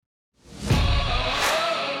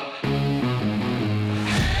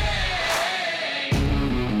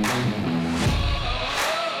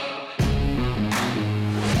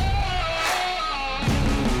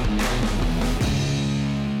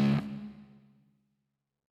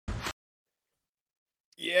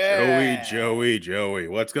Yeah. Joey.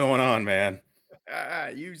 What's going on, man?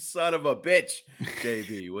 You son of a bitch.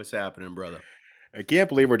 JB, what's happening, brother? I can't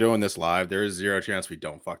believe we're doing this live. There is zero chance we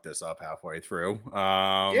don't fuck this up halfway through.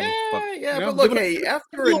 But Yeah, but look, give it hey, a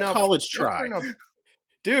little college after try. enough,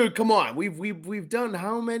 dude, come on. We've done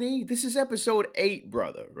how many? This is episode 8,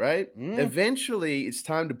 brother, right? Mm. Eventually, it's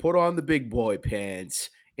time to put on the big boy pants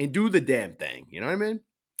and do the damn thing. You know what I mean?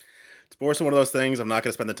 It's more so one of those things I'm not going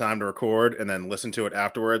to spend the time to record and then listen to it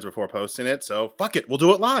afterwards before posting it. So fuck it. We'll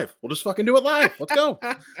do it live. We'll just fucking do it live. Let's go.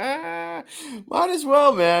 Might as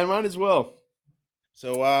well, man. Might as well.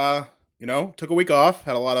 So, took a week off.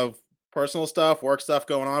 Had a lot of personal stuff, work stuff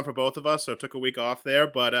going on for both of us. So took a week off there.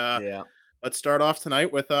 But Yeah. let's start off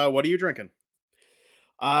tonight with what are you drinking?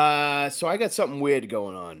 So I got something weird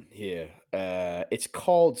going on here. It's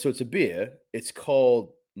a beer. It's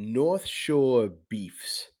called North Shore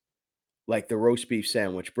Beefs, like the roast beef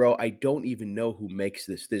sandwich, bro. I don't even know who makes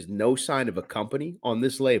this. There's no sign of a company on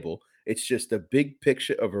this label. It's just a big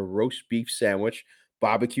picture of a roast beef sandwich,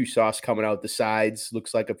 barbecue sauce coming out the sides,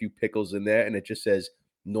 looks like a few pickles in there, and it just says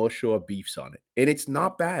North Shore Beefs on it. And it's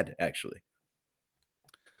not bad, actually.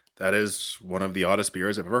 That is one of the oddest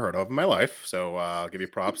beers I've ever heard of in my life. So I'll give you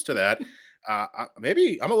props to that.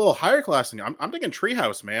 Maybe I'm a little higher class than you. I'm thinking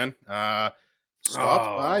Treehouse, man.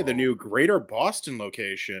 Stopped by the Oh, new Greater Boston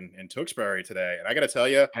location in Tewksbury today, and I got to tell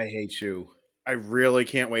you, I hate you. I really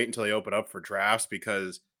can't wait until they open up for drafts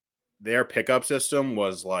because their pickup system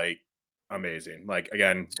was like amazing. Like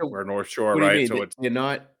again, So we're North Shore, what do you right? mean? So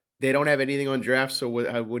it's They don't have anything on draft, so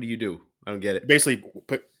what do you do? I don't get it. basically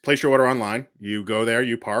place your order online. You go there,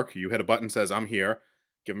 you park, you hit a button says I'm here.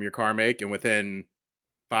 Give them your car make, and within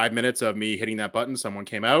 5 minutes of me hitting that button, someone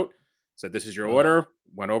came out, said, "This is your Oh, order."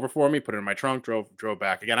 Went over for me, put it in my trunk, drove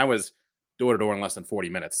back. Again, I was door to door in less than 40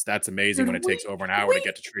 minutes. That's amazing when dude, it takes over an hour to we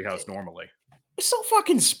get to Treehouse normally. so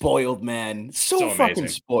fucking spoiled, man. So So fucking amazing.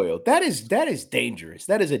 spoiled. That is dangerous.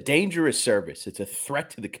 That is a dangerous service. It's a threat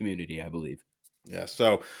to the community, I believe. Yeah.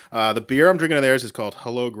 So the beer I'm drinking of theirs is called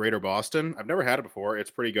Hello Greater Boston. I've never had it before.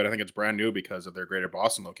 It's pretty good. I think it's brand new because of their Greater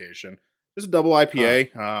Boston location. This is a double Huh.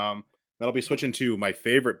 IPA. That'll be switching to my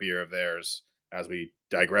favorite beer of theirs as we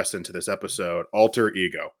digress into this episode, Alter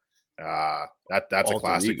Ego. That's a Alter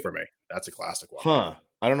classic ego. for me. That's a classic one. Huh.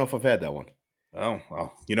 I don't know if I've had that one. Oh,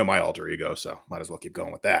 well, you know my alter ego, so might as well keep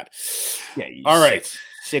going with that. Yeah, you All right.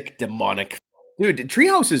 sick demonic. Dude, the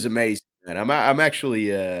treehouse is amazing, man. I'm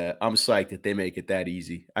actually I'm psyched that they make it that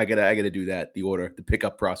easy. I gotta do that. The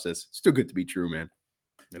pickup process. It's too good to be true, man.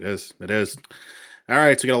 It is. It is. All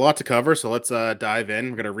right. So we got a lot to cover. So let's dive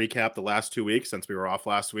in. We're going to recap the last 2 weeks since we were off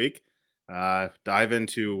last week. Dive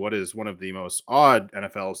into what is one of the most odd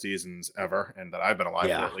NFL seasons ever, and that I've been alive for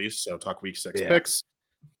Yeah. at least. So talk week 6 Yeah. picks,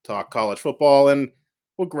 talk college football, and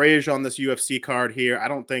we'll grade on this UFC card here. I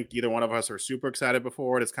don't think either one of us are super excited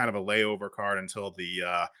before it. It's kind of a layover card until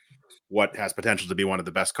the what has potential to be one of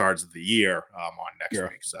the best cards of the year on next Yeah.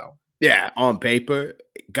 week. So Yeah, on paper,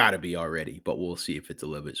 gotta be already, but we'll see if it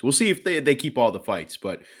delivers. We'll see if they keep all the fights.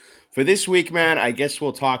 But for this week, man, I guess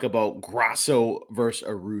we'll talk about Grasso versus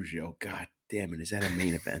Arugio. God damn it, is that a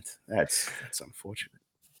main event? That's unfortunate.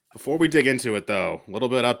 before we dig into it, though, a little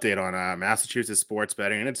bit update on Massachusetts sports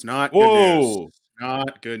betting, and it's not good news. Whoa.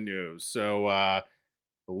 Not good news. So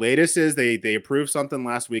the latest is they approved something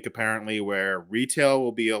last week apparently where retail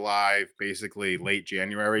will be alive basically late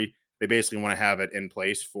January. They basically want to have it in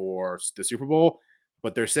place for the Super Bowl,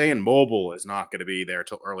 but they're saying mobile is not going to be there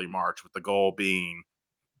till early March, with the goal being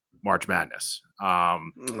March Madness. Ugh.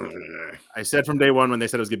 I said from day one when they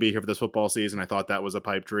said it was going to be here for this football season, I thought that was a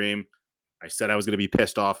pipe dream. I said I was going to be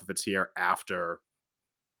pissed off if it's here after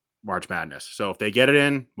March Madness. So if they get it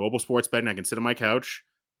in, mobile sports betting, I can sit on my couch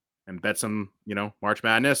and bet some, March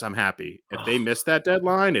Madness. I'm happy. If they miss that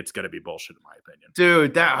deadline, it's going to be bullshit, in my opinion.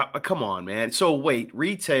 Dude, that come on, man. So wait,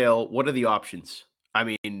 retail, what are the options? I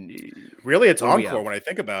mean, Really, it's what do we Encore have? when I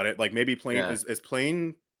think about it. Like maybe Yeah.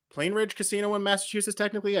 Plain Ridge Casino in Massachusetts,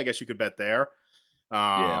 technically. I guess you could bet there.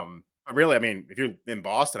 Yeah. But really, I mean, if you're in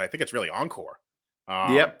Boston, I think it's really Encore.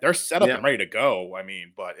 Yep. They're set up and Yep. ready to go. I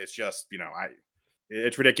mean, but it's just,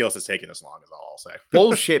 it's ridiculous it's taking this long, is all I'll say.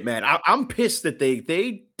 Bullshit, man. I'm pissed that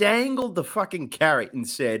they dangled the fucking carrot and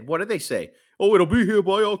said, what did they say? Oh, it'll be here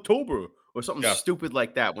by October or something Yeah. stupid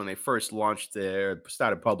like that when they first launched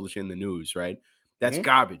started publishing the news, right? That's Mhm.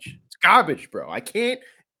 garbage. It's garbage, bro. I can't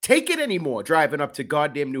take it anymore driving up to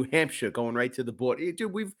goddamn New Hampshire, going right to the border.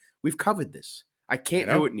 Dude, we've covered this. I I can't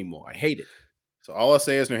know. do it anymore. I hate it. So all I'll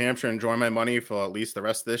say is New Hampshire, enjoy my money for at least the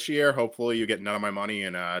rest of this year. Hopefully you get none of my money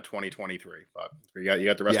in 2023. But you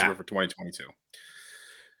got the rest of Yeah. it for 2022.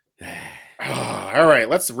 All right,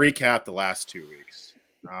 let's recap the last 2 weeks.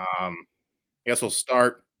 I guess we'll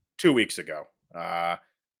start 2 weeks ago.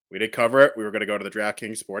 We did cover it. We were going to go to the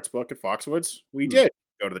DraftKings Sportsbook at Foxwoods. We Hmm. did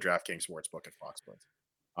go to the DraftKings Sportsbook at Foxwoods.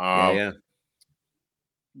 Yeah, Um, yeah.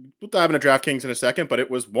 we'll dive into DraftKings in a second, but it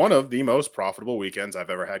was one of the most profitable weekends I've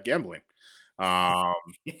ever had gambling. Um,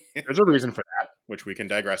 there's a reason for that, which we can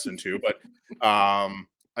digress into. But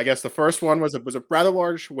I guess the first one was a rather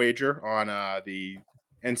large wager on the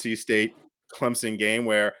NC State Clemson game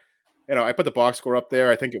where I put the box score up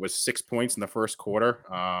there. I think it was 6 points in the first quarter.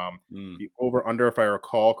 Mm. The over under, if I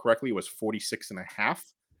recall correctly, was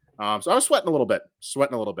 46.5. So I was sweating a little bit.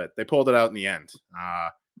 They pulled it out in the end.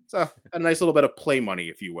 So a nice little bit of play money,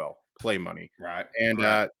 if you will, play money. Right. And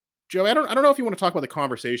Right. Joe, I don't know if you want to talk about the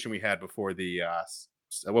conversation we had before the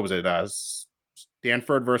what was it?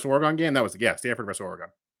 Stanford versus Oregon game. That was Stanford versus Oregon.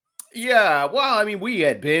 Yeah, well, I mean, we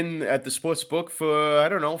had been at the sports book for I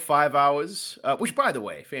don't know 5 hours, which, by the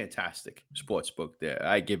way, fantastic sports book. There,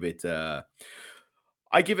 I give it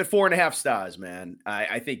 4.5 stars, man.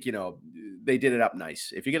 I think they did it up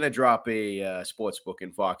nice. If you're gonna drop a sports book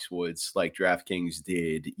in Foxwoods like DraftKings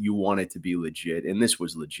did, you want it to be legit, and this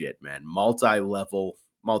was legit, man. Multi-level,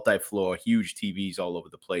 multi-floor, huge TVs all over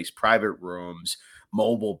the place, private rooms,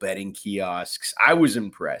 mobile betting kiosks. I was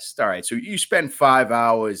impressed. All right, so you spend 5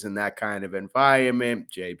 hours in that kind of environment.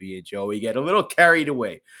 JB and Joey get a little carried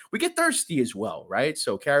away. We get thirsty as well, right?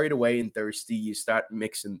 So carried away and thirsty, you start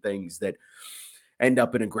mixing things that end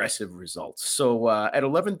up in aggressive results. So at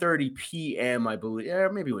 11:30 p.m., I believe,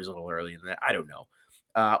 maybe it was a little earlier than that. I don't know.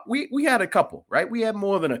 We had a couple, right? We had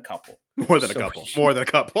more than a couple. More than a couple. More than a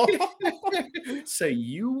couple. So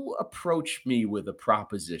you approached me with a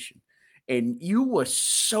proposition, and you were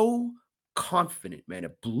so confident, man.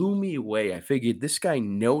 It blew me away. I figured this guy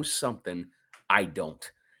knows something I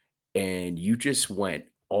don't, and you just went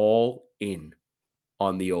all in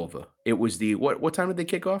on the over. It was the what? What time did they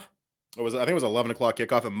kick off? I think it was 11 o'clock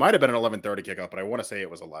kickoff. It might have been an 11:30 kickoff, but I want to say it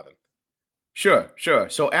was 11. Sure, sure.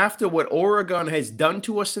 So after what Oregon has done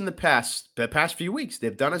to us in the past few weeks,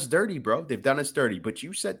 they've done us dirty, bro. They've done us dirty. But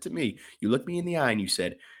you said to me, you looked me in the eye and you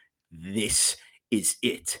said, "This is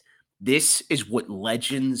it. This is what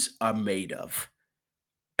legends are made of."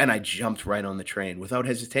 And I jumped right on the train without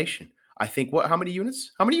hesitation. I think what? How many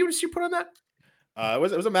units? How many units you put on that? It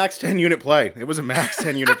was a max 10 unit play. It was a max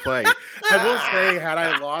 10 unit play. I will say, had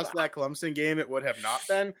I lost that Clemson game, it would have not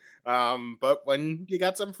been. But when you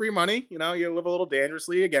got some free money, you live a little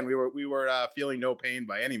dangerously. Again, we were feeling no pain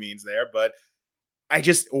by any means there, but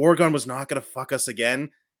Oregon was not going to fuck us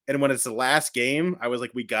again. And when it's the last game, I was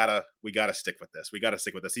like, we gotta stick with this. We gotta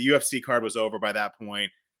stick with this. The UFC card was over by that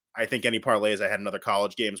point. I think any parlays I had in other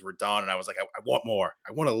college games were done, and I was like, I want more.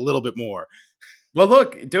 I want a little bit more. Well,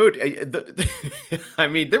 look, dude, I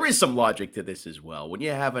mean, there is some logic to this as well. When you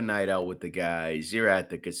have a night out with the guys, you're at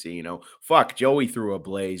the casino. Fuck, Joey threw a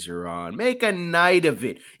blazer on. Make a night of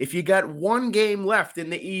it. If you got one game left in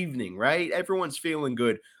the evening, right? Everyone's feeling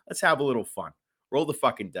good. Let's have a little fun. Roll the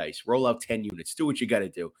fucking dice. Roll out 10 units. Do what you got to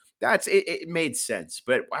do. That's it. It made sense.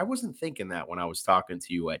 But I wasn't thinking that when I was talking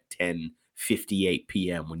to you at 10:58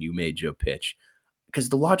 p.m. when you made your pitch because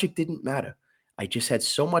the logic didn't matter. I just had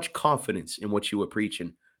so much confidence in what you were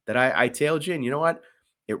preaching that I tailed you. And you know what?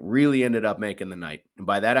 It really ended up making the night. And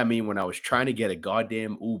by that, I mean when I was trying to get a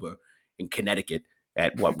goddamn Uber in Connecticut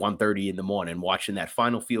at 1:30 in the morning, watching that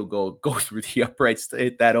final field goal go through the uprights to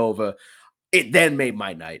hit that over, it then made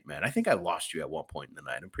my night, man. I think I lost you at one point in the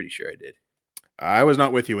night. I'm pretty sure I did. I was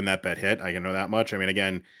not with you when that bet hit. I can know that much. I mean,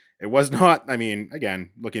 again, it was not. I mean, again,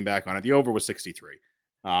 looking back on it, the over was 63.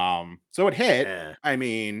 So it hit. Yeah. I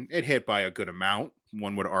mean, it hit by a good amount,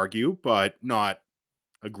 one would argue, but not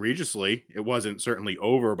egregiously. It wasn't certainly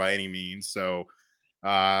over by any means. So,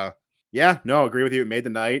 yeah, no, agree with you. It made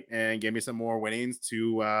the night and gave me some more winnings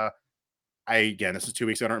to. This is 2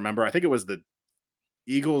 weeks. I don't remember. I think it was the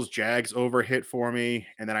Eagles Jags over hit for me,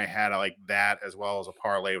 and then I had like that as well as a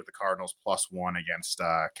parlay with the Cardinals +1 against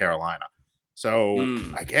Carolina. So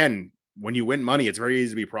again, when you win money, it's very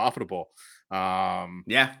easy to be profitable.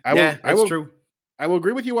 Yeah, I will, true. I will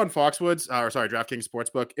agree with you on DraftKings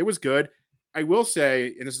Sportsbook. It was good. I will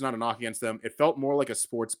say, and this is not a knock against them, it felt more like a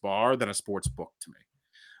sports bar than a sports book to me.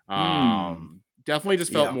 Definitely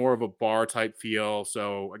just felt more of a bar type feel.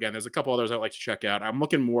 So again, there's a couple others I'd like to check out. I'm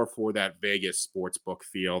looking more for that Vegas sports book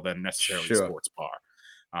feel than necessarily sports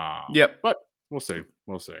bar. Yep. But we'll see.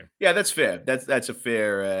 We'll see. Yeah, that's fair. That's a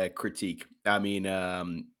fair critique. I mean,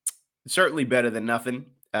 certainly better than nothing.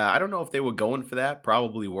 I don't know if they were going for that.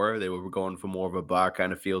 Probably were. They were going for more of a bar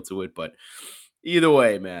kind of feel to it. But either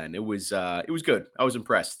way, man, it was good. I was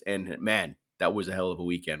impressed. And man, that was a hell of a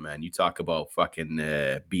weekend, man. You talk about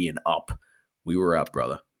fucking being up. We were up,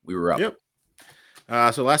 brother. We were up. Yep.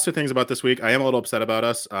 So last two things about this week. I am a little upset about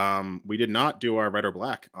us. We did not do our red or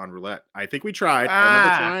black on roulette. I think we tried. I remember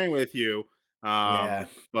Ah, trying with you. yeah.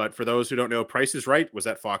 But for those who don't know, Price is Right was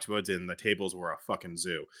at Foxwoods and the tables were a fucking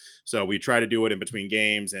zoo. So we tried to do it in between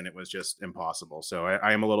games and it was just impossible. So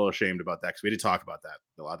I am a little ashamed about that because we did talk about that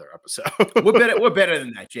the other episode. We're better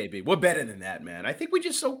than that, JB. We're better than that, man. I think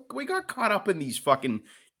we got caught up in these fucking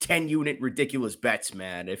 10-unit ridiculous bets,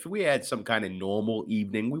 man. If we had some kind of normal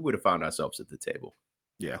evening, we would have found ourselves at the table.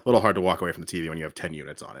 Yeah, a little hard to walk away from the TV when you have 10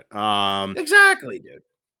 units on it. Exactly, dude.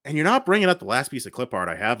 And you're not bringing up the last piece of clip art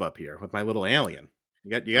I have up here with my little alien.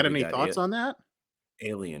 You got any thoughts on that?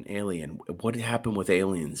 Alien. What happened with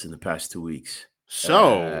aliens in the past 2 weeks?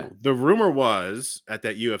 So the rumor was at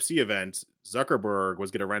that UFC event, Zuckerberg was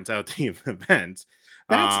going to rent out the event.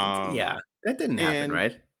 That didn't happen,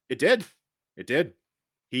 right? It did. It did.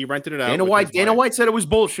 He rented it out. Dana White said it was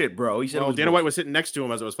bullshit, bro. He said Dana White was sitting next to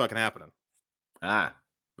him as it was fucking happening. Ah,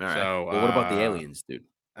 all right. So, well, what about the aliens, dude?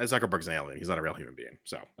 Zuckerberg's an alien. He's not a real human being.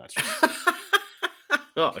 So that's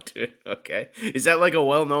oh, dude. Okay. Is that like a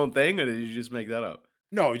well-known thing, or did you just make that up?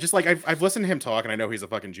 No, just like I've listened to him talk, and I know he's a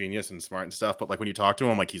fucking genius and smart and stuff. But like when you talk to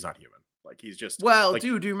him, like he's not human. Like he's just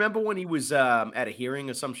dude. Do you remember when he was at a hearing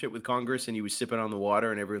or some shit with Congress, and he was sipping on the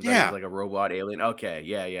water, and everyone thought he was like a robot alien? Okay,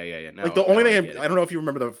 yeah. No, like the only thing I don't know if you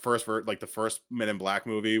remember the first Men in Black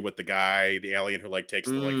movie with the guy, the alien who like takes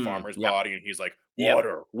the like farmer's body, and he's like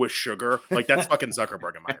water with sugar. Like that's fucking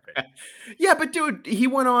Zuckerberg in my opinion. Yeah, but dude, he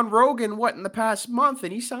went on Rogan in the past month,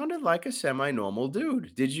 and he sounded like a semi-normal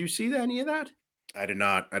dude. Did you see any of that? I did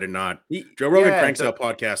not. Joe Rogan cranks out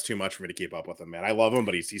podcasts too much for me to keep up with him, man. I love him,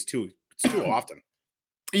 but it's too often.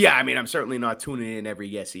 Yeah, I mean, I'm certainly not tuning in every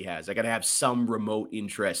guest he has. I got to have some remote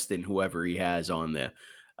interest in whoever he has on there.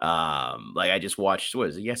 Like I just watched, what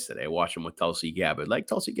was it, yesterday? I watched him with Tulsi Gabbard. Like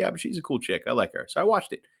Tulsi Gabbard, she's a cool chick. I like her. So I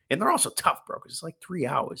watched it. And they're also tough, bro, because it's like 3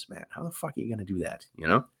 hours, man. How the fuck are you going to do that, you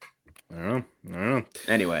know? I don't know.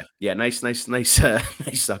 Anyway, yeah, nice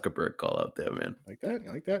Zuckerberg call out there, man. I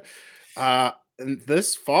like that. And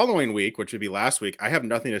this following week, which would be last week, I have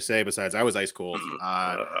nothing to say besides I was ice cold.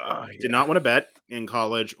 Did not want to bet in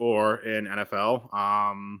college or in NFL.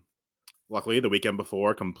 Luckily, the weekend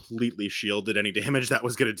before completely shielded any damage that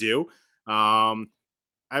was going to do.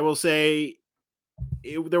 I will say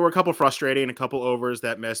there were a couple frustrating, a couple overs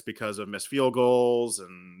that missed because of missed field goals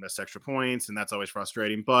and missed extra points, and that's always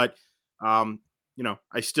frustrating. But I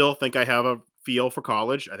still think I have a feel for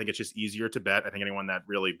college. I think it's just easier to bet. I think anyone that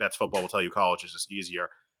really bets football will tell you college is just easier.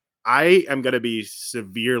 I am going to be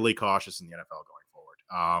severely cautious in the NFL going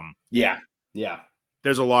forward. Yeah.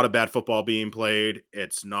 There's a lot of bad football being played.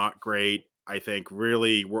 It's not great. I think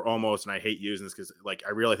really we're almost, and I hate using this because like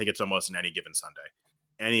I really think it's almost in any given Sunday.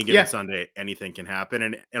 Any given Sunday, anything can happen.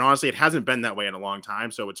 And honestly, it hasn't been that way in a long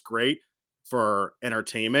time. So it's great for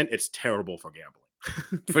entertainment. It's terrible for gambling.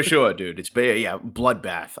 For sure, dude. It's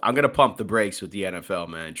bloodbath. I'm gonna pump the brakes with the NFL,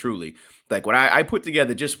 man. Truly, like when I put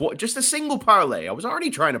together just a single parlay, I was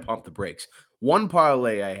already trying to pump the brakes. One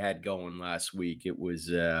parlay I had going last week, it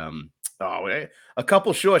was a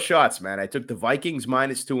couple short shots, man. I took the Vikings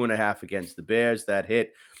 -2.5 against the Bears, that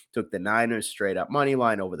hit. Took the Niners straight up money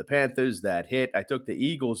line over the Panthers, that hit. I took the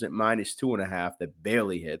Eagles at -2.5, that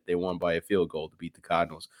barely hit. They won by a field goal to beat the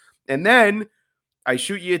Cardinals, and then I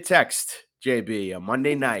shoot you a text, JB, on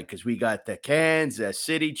Monday night because we got the Kansas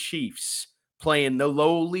City Chiefs playing the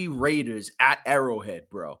lowly Raiders at Arrowhead,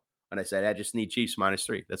 bro. And I said, I just need Chiefs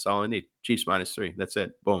 -3. That's all I need. Chiefs -3. That's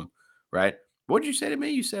it. Boom. Right? What did you say to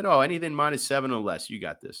me? You said, anything -7 or less. You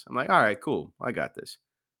got this. I'm like, all right, cool. I got this.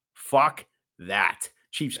 Fuck that.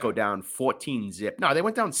 Chiefs go down 14-0. No, they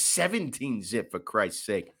went down 17-0 for Christ's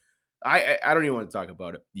sake. I don't even want to talk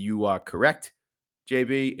about it. You are correct,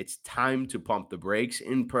 JB. It's time to pump the brakes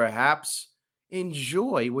and perhaps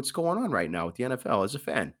enjoy what's going on right now with the NFL as a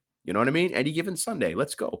fan. You know what I mean? Any given Sunday.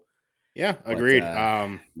 Let's go. Yeah, agreed.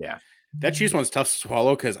 Yeah. That Chiefs one's tough to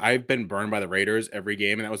swallow because I've been burned by the Raiders every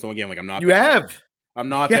game, and that was the one game. Like I'm not. You have. I'm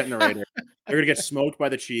not betting the Raiders. They're gonna get smoked by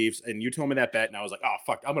the Chiefs, and you told me that bet, and I was like, "Oh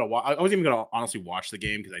fuck, I'm gonna." I wasn't even gonna honestly watch the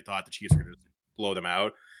game because I thought the Chiefs were gonna blow them out.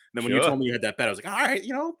 And then when you told me you had that bet, I was like, "All right,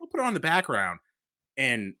 we'll put it on the background."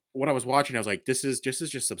 And when I was watching, I was like, "This is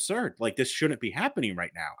just absurd. Like this shouldn't be happening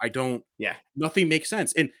right now. I don't. Yeah, nothing makes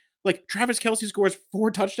sense." And like Travis Kelce scores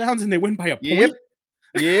 4 touchdowns, and they win by a point.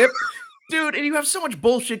 Yep. Dude, and you have so much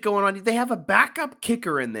bullshit going on. They have a backup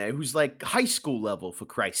kicker in there who's like high school level, for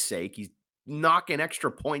Christ's sake. He's knocking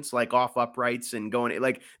extra points like off uprights and going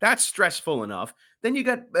like that's stressful enough. Then you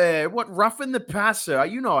got roughing the passer.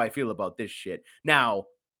 You know how I feel about this shit. Now,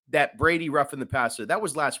 that Brady roughing the passer, that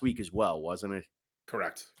was last week as well, wasn't it?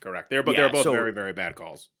 Correct. They're Yeah, both so very, very bad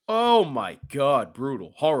calls. oh my god,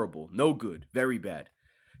 brutal, horrible, no good, very bad.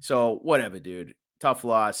 So whatever, dude. Tough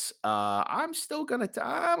loss. I'm still gonna.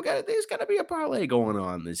 I'm gonna. There's gonna be a parlay going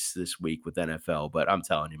on this week with NFL, but I'm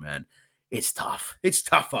telling you, man, it's tough. It's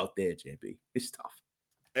tough out there, JB. It's tough.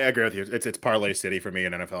 I agree with you. It's parlay city for me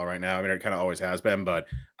in NFL right now. I mean, it kind of always has been, but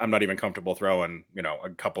I'm not even comfortable throwing, a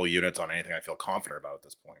couple units on anything I feel confident about at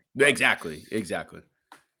this point. But Exactly.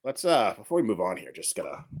 let's before we move on here, just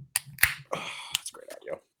gotta that's a great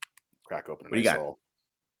audio. Crack open a What do you nice got? little.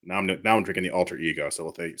 Now I'm drinking the alter ego, so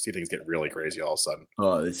we'll see things get really crazy all of a sudden.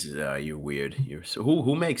 Oh, this is you're weird. You're so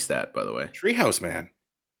who makes that, by the way? Treehouse, man.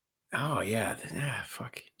 Oh yeah,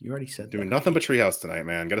 fuck. You already said Doing that. nothing but Treehouse tonight,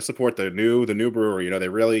 man. Got to support the new brewery. They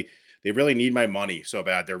really need my money so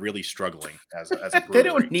bad. They're really struggling as a brewery. They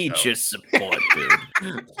don't need your support,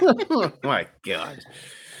 dude. Oh my god.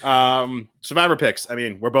 Survivor picks. I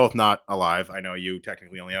mean, we're both not alive. I know you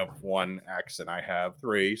technically only have one X and I have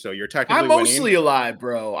 3, so you're technically I'm mostly alive,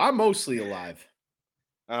 bro. I'm mostly alive.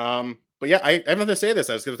 But yeah, I have nothing to say this.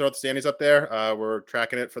 I was gonna throw the standings up there. We're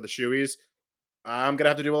tracking it for the shoeys. I'm gonna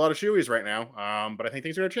have to do a lot of shoeys right now. But I think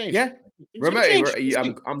things are gonna change. Yeah. Change.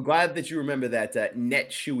 I'm glad that you remember that net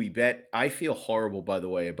shoey bet. I feel horrible, by the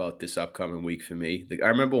way, about this upcoming week for me. I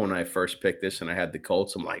remember when I first picked this and I had the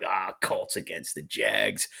Colts. I'm like, Colts against the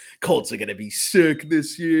Jags. Colts are gonna be sick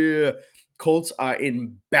this year. Colts are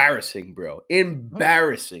embarrassing, bro.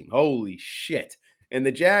 Embarrassing. Holy shit. And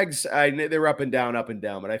the Jags, they're up and down,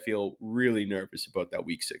 but I feel really nervous about that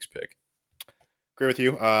week 6 pick. Agree with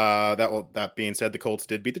you. That being said, the Colts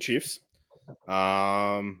did beat the Chiefs.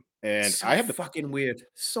 And So I have the fucking weird.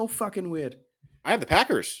 So fucking weird. I have the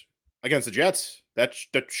Packers against the Jets. That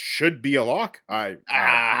should be a lock.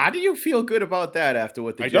 How do you feel good about that after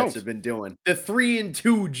what the Jets have been doing? The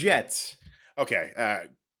 3-2 Jets. Okay.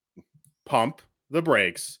 Pump the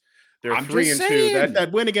brakes. They're I'm 3-2.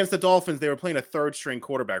 That win against the Dolphins, they were playing a third string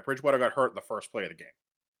quarterback. Bridgewater got hurt in the first play of the game.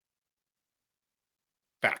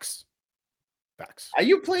 Facts. Are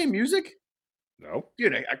you playing music? No.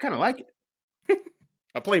 Dude, I kind of like it.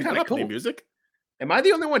 I'm playing cool. music. Am I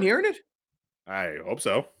the only one hearing it? I hope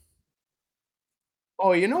so.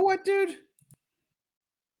 Oh, you know what, dude?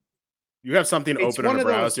 You have something open in the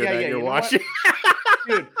browser that you're watching.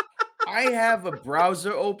 Dude, I have a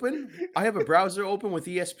browser open. I have a browser open with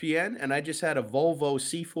ESPN, and I just had a Volvo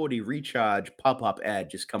C40 Recharge pop-up ad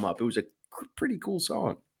just come up. It was a pretty cool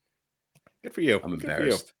song. Good for you. I'm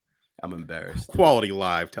embarrassed. I'm embarrassed. Quality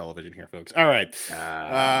live television here, folks. All right.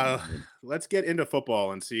 Let's get into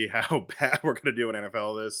football and see how bad we're going to do in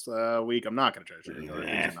NFL this week. I'm not going to try to shoot it. Things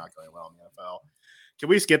are not going well in the NFL. Can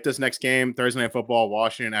we skip this next game? Thursday Night Football,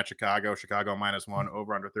 Washington at Chicago. Chicago -1,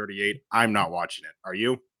 over under 38. I'm not watching it. Are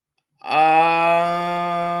you?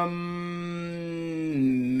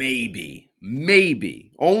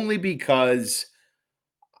 Maybe. Only because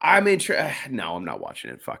I'm interested. No, I'm not watching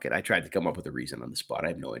it. Fuck it. I tried to come up with a reason on the spot. I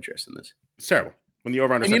have no interest in this. It's terrible. When the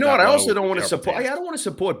over-under. And you know what? I also don't want to support. I don't want to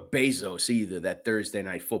support Bezos either. That Thursday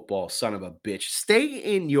Night Football son of a bitch. Stay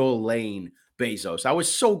in your lane, Bezos. I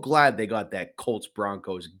was so glad they got that Colts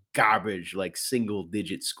Broncos garbage, like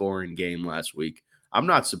single-digit scoring game last week. I'm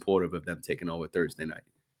not supportive of them taking over Thursday night.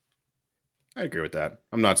 I agree with that.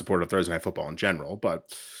 I'm not supportive of Thursday Night Football in general,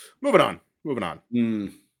 but moving on.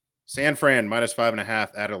 San Fran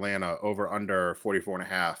 -5.5 at Atlanta, over under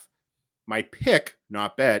 44.5. My pick,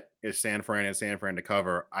 not bet, is San Fran and San Fran to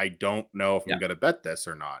cover. I don't know if I'm going to bet this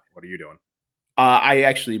or not. What are you doing? I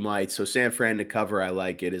actually might. So San Fran to cover, I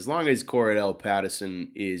like it. As long as Cordell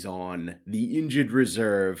Patterson is on the injured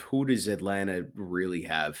reserve, who does Atlanta really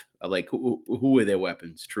have? Like, who are their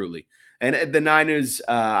weapons, truly? And the Niners,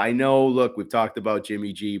 I know, look, we've talked about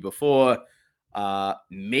Jimmy G before.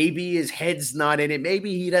 Maybe his head's not in it.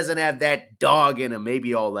 Maybe he doesn't have that dog in him.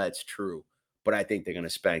 Maybe all that's true. But I think they're going to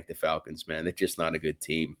spank the Falcons, man. They're just not a good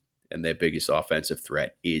team. And their biggest offensive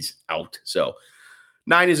threat is out. So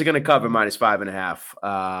Niners are going to cover -5.5.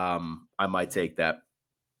 I might take that.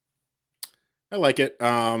 I like it.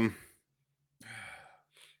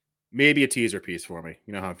 Maybe a teaser piece for me.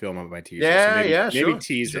 You know how I'm feeling about my teaser. Maybe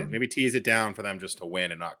tease it. Maybe tease it down for them just to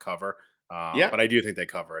win and not cover. But I do think they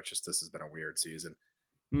cover. It's just this has been a weird season.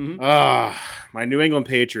 My New England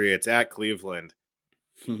Patriots at Cleveland.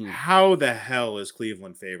 How the hell is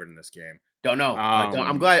Cleveland favored in this game? Don't know.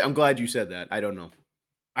 I'm glad you said that. I don't know.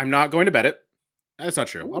 I'm not going to bet it. That's not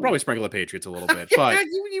true. I'll probably sprinkle the Patriots a little bit, but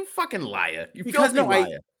you fucking liar.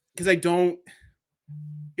 Because I don't.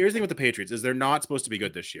 Here's the thing with the Patriots is they're not supposed to be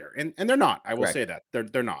good this year, and they're not. I will say that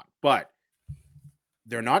they're not, but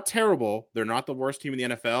they're not terrible. They're not the worst team in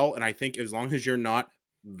the NFL, and I think as long as you're not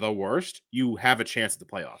the worst, you have a chance at the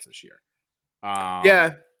playoffs this year.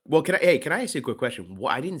 Yeah. Well, can I ask you a quick question?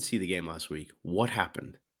 I didn't see the game last week. What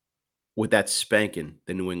happened with that spanking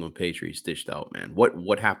the New England Patriots dished out, man?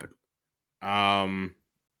 What happened? Um,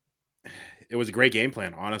 it was a great game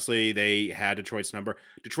plan. Honestly, they had Detroit's number.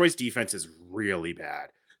 Detroit's defense is really bad.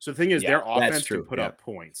 So the thing is, Yeah, their that's offense can true. put Yeah. up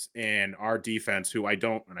points, and our defense, who I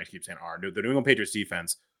don't, and I keep saying our, the New England Patriots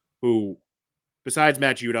defense, who besides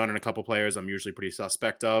Matt Judon and a couple players, I'm usually pretty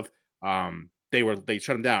suspect of. They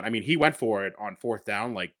shut him down. I mean, he went for it on fourth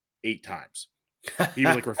down like 8 times. He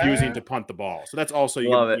was like refusing to punt the ball. So that's also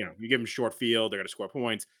Love it. you give them short field, they're going to score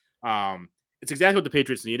points. It's exactly what the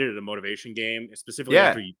Patriots needed in a motivation game, specifically Yeah,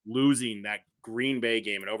 after losing that Green Bay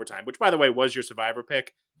game in overtime, which by the way was your survivor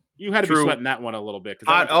pick. You had to be true. sweating that one a little bit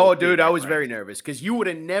because that went to OT, Dude, I my was friend. very nervous because you would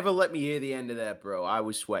have never let me hear the end of that, bro. I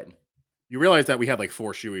was sweating. You realize that we had like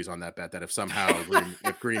 4 shoeys on that bet. That if somehow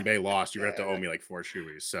if Green Bay lost, you would have to owe me like 4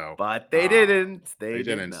 shoeys. So But they uh, didn't. They they did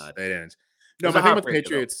didn't. not. They didn't. It No, was a my thing with the heartbreaker, though.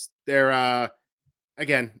 Patriots, they're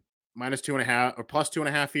again, -2.5 or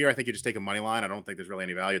 +2.5 here. I think you just take a money line. I don't think there's really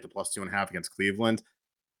any value at the +2.5 against Cleveland.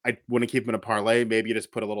 I wouldn't keep them in a parlay. Maybe you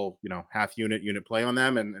just put a little, half unit play on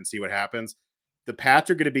them and see what happens. The Pats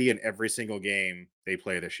are going to be in every single game they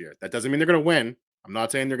play this year. That doesn't mean they're going to win. I'm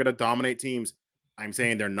not saying they're going to dominate teams. I'm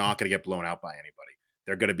saying they're not going to get blown out by anybody.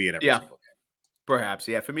 They're going to be in every Yeah, single game. perhaps.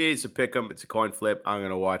 Yeah, for me, it's a pick 'em. It's a coin flip. I'm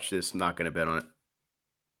gonna watch this. I'm not gonna bet on it.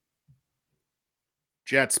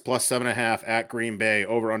 Jets +7.5 at Green Bay,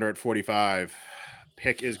 over under at 45.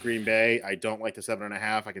 Pick is Green Bay. I don't like the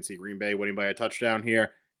 7.5. I can see Green Bay winning by a touchdown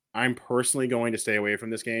here. I'm personally going to stay away from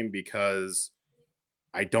this game because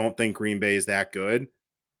I don't think Green Bay is that good.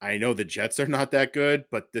 I know the Jets are not that good,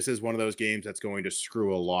 but this is one of those games that's going to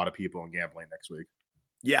screw a lot of people in gambling next week.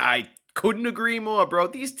 Yeah, I couldn't agree more, bro.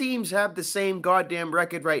 These teams have the same goddamn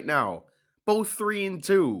record right now. Both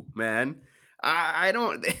 3-2, man. I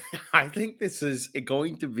don't I think this is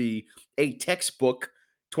going to be a textbook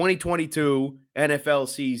 2022 NFL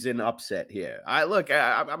season upset here. I'm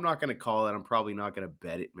not gonna call it. I'm probably not gonna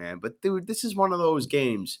bet it, man. But dude, this is one of those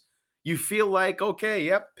games. You feel like, okay,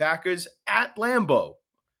 yep, Packers at Lambeau.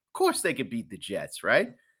 Of course they could beat the Jets,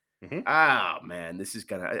 right? Mhm. Oh man, this is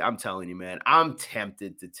gonna. I'm telling you, man. I'm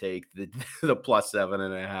tempted to take the the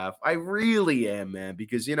 +7.5. I really am, man,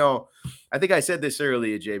 because I think I said this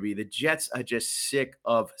earlier, JB. The Jets are just sick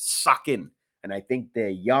of sucking, and I think they're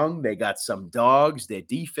young. They got some dogs. Their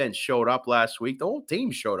defense showed up last week. The whole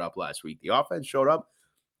team showed up last week. The offense showed up.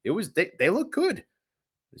 They look good.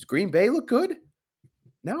 Does Green Bay look good?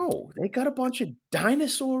 No, they got a bunch of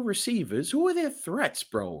dinosaur receivers. Who are their threats,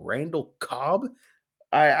 bro? Randall Cobb.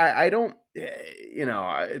 I don't,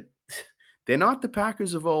 they're not the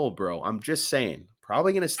Packers of old, bro. I'm just saying.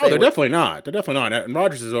 Probably going to Oh, stay they're away. definitely not. They're definitely not. And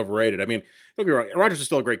Rodgers is overrated. I mean, don't get me wrong. Rodgers is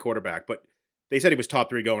still a great quarterback, but they said he was top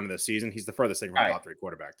 3 going into the season. He's the furthest thing from All a right. top 3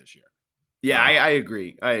 quarterback this year. Yeah, Um, I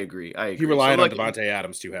agree. I agree. I he agree. So relied on look, Devontae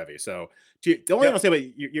Adams too heavy. So the only thing I'll yep. say about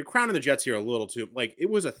you're crowning the Jets here a little too. Like it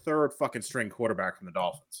was a third fucking string quarterback from the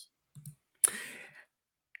Dolphins.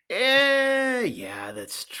 Yeah,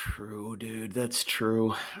 that's true, dude. That's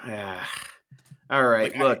true. Ah. All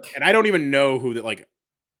right. Like, I, Look, and I don't even know who that. Like,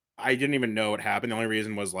 I didn't even know what happened. The only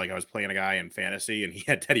reason was like I was playing a guy in fantasy and he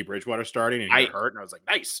had Teddy Bridgewater starting and he got I hurt, and I was like,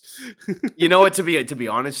 nice. you know what? To be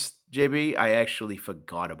honest, JB, I actually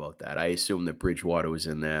forgot about that. I assumed that Bridgewater was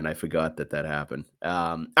in there, and I forgot that that happened.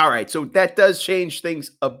 All right, so that does change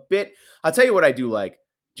things a bit. I'll tell you what I do like: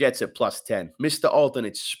 Jets at +10. Mister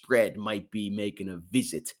Alternate Spread might be making a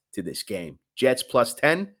visit to this game. Jets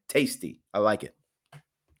 +10, tasty. I like it.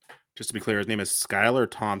 Just to be clear, his name is Skylar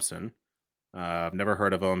Thompson. I've never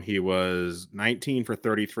heard of him. He was 19 for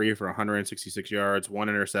 33 for 166 yards, 1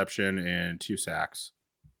 interception, and 2 sacks.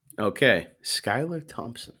 Okay, Skylar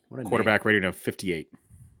Thompson. What a name. Quarterback rating of 58.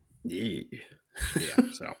 Yeah.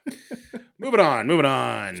 Yeah. So moving on. What do we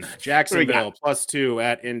got? Jacksonville +2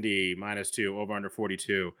 at Indy -2 over under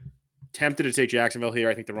 42. Tempted to take Jacksonville here.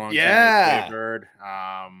 I think the wrong team is Yeah. favored.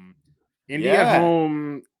 Indy at Yeah.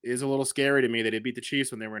 home is a little scary to me. They did beat the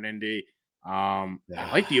Chiefs when they were in Indy. I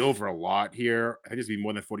like the over a lot here. I think there's gonna be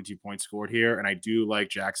more than 42 points scored here, and I do like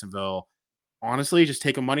Jacksonville. Honestly, just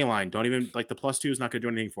take a money line. Don't even like the +2 is not gonna do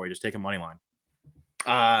anything for you. Just take a money line.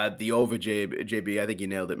 The over JB. I think you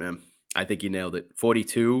nailed it, man. I think you nailed it.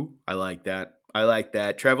 42. I like that. I like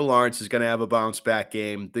that. Trevor Lawrence is gonna have a bounce back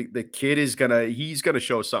game. The kid is he's gonna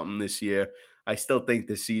show something this year. I still think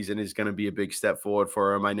this season is gonna be a big step forward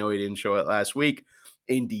for him. I know he didn't show it last week.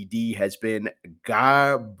 NDD has been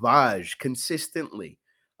garbage consistently.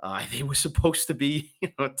 They were supposed to be,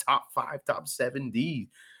 top 5, top 7 D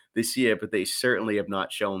this year, but they certainly have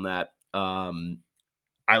not shown that.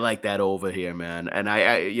 I like that over here, man. And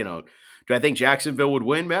do I think Jacksonville would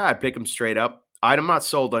win, man? I'd pick them straight up. I'm not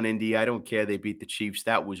sold on Indy. I don't care. They beat the Chiefs.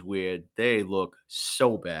 That was weird. They look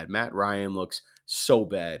so bad. Matt Ryan looks so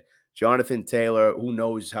bad. Jonathan Taylor, who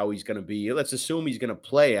knows how he's going to be? Let's assume he's going to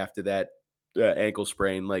play after that ankle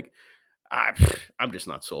sprain. Like, I'm just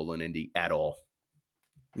not sold on Indy at all.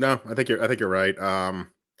 No, I think you're right.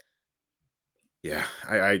 Yeah,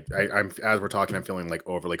 I'm as we're talking, I'm feeling like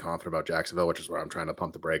overly confident about Jacksonville, which is where I'm trying to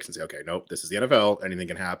pump the brakes and say, okay, nope, this is the NFL. Anything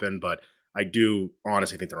can happen, but I do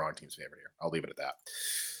honestly think the wrong team's favorite here. I'll leave it at that.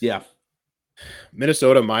 Yeah.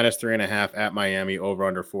 Minnesota -3.5 at Miami, over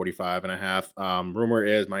under 45.5. Rumor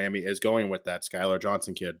is Miami is going with that Skylar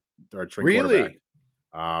Johnson kid, third string quarterback.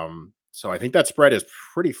 Really? So I think that spread is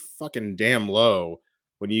pretty fucking damn low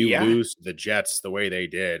when you Yeah. lose the Jets the way they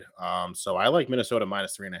did. So I like Minnesota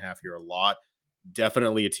 -3.5 here a lot.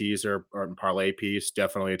 Definitely a teaser or parlay piece.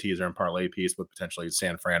 Definitely a teaser and parlay piece with potentially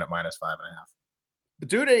San Fran at -5.5.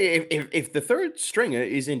 Dude, if the third stringer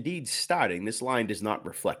is indeed starting, this line does not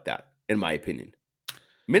reflect that, in my opinion.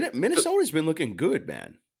 Minnesota's been looking good,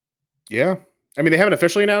 man. Yeah. I mean, they haven't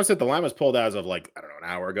officially announced it. The line was pulled as of like, I don't know, an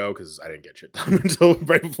hour ago because I didn't get shit done until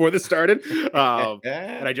right before this started. And I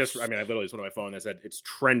literally just went on my phone and said it's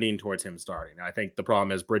trending towards him starting. I think the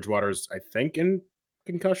problem is Bridgewater's, I think, in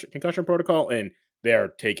concussion protocol, and they're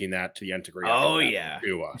taking that to the nth degree. Oh, yeah.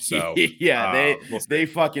 Tua. So, yeah, we'll they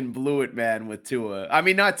fucking blew it, man, with Tua. I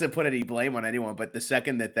mean, not to put any blame on anyone, but the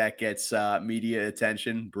second that gets media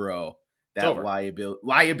attention, bro, that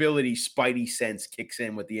liability spidey sense kicks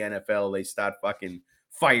in with the NFL. They start fucking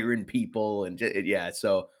firing people. And yeah,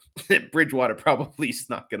 so Bridgewater probably is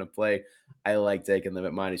not going to play. I like taking them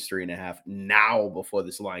at -3.5 now before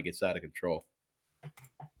this line gets out of control.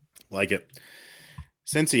 Like it.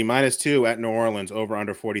 Cincy -2 at New Orleans, over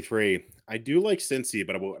under 43. I do like Cincy,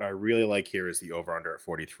 but what I really like here is the over under at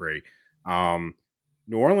 43.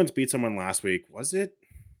 New Orleans beat someone last week. Was it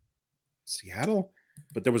Seattle?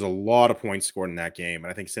 But there was a lot of points scored in that game.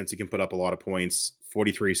 And I think Cincy can put up a lot of points.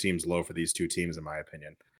 43 seems low for these two teams, in my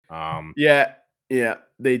opinion. Yeah,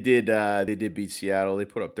 they did beat Seattle. They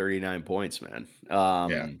put up 39 points, man.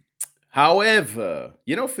 Yeah. However,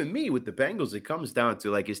 for me with the Bengals, it comes down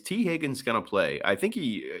to like, is T. Higgins gonna play? I think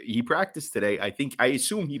he practiced today. I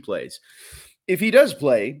assume he plays. If he does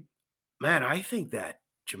play, man, I think that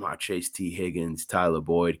Jamar Chase, T. Higgins, Tyler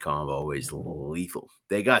Boyd combo is lethal.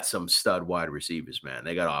 They got some stud wide receivers, man.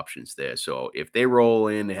 They got options there. So if they roll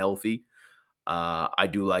in healthy, I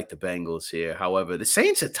do like the Bengals here. However, the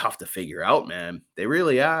Saints are tough to figure out, man. They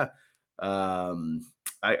really are.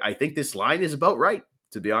 I think this line is about right,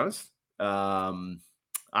 to be honest. I'm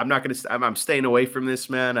not going to, I'm staying away from this,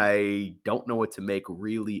 man. I don't know what to make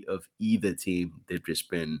really of either team. They've just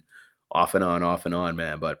been off and on,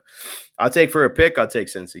 man. But I'll take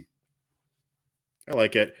Cincy. I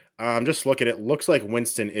like it. Just look at it. Looks like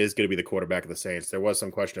Winston is going to be the quarterback of the Saints. There was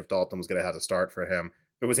some question if Dalton was going to have to start for him.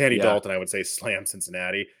 If it was Andy Dalton, I would say slam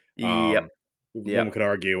Cincinnati. Yep. One could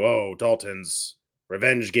argue, oh, Dalton's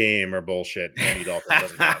revenge game or bullshit. Andy Dalton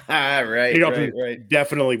doesn't have right.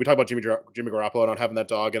 Definitely. We talk about Jimmy Garoppolo not having that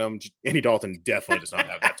dog in him. Andy Dalton definitely does not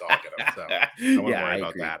have that dog in him. So I wouldn't worry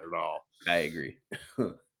about that at all. I agree.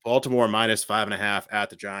 Baltimore -5.5 at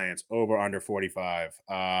the Giants, over under 45.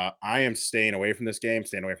 I am staying away from this game,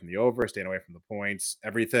 staying away from the over, staying away from the points,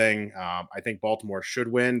 everything. I think Baltimore should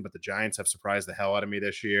win, but the Giants have surprised the hell out of me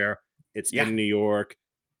this year. It's in New York.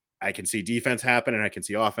 I can see defense happening. I can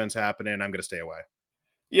see offense happening. I'm going to stay away.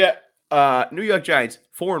 Yeah. New York Giants,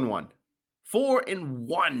 4-1.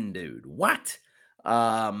 4-1, dude. What?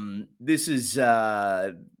 This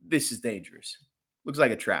is dangerous. Looks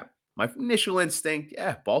like a trap. My initial instinct,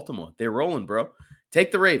 Baltimore. They're rolling, bro.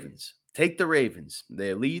 Take the Ravens.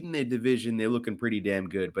 They're leading their division. They're looking pretty damn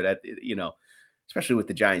good. But, especially what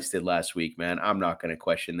the Giants did last week, man, I'm not going to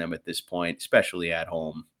question them at this point, especially at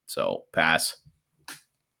home. So, pass.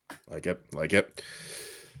 Like it.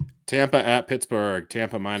 Tampa at Pittsburgh.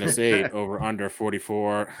 Tampa -8, over under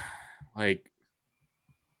 44. Like,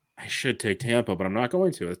 I should take Tampa, but I'm not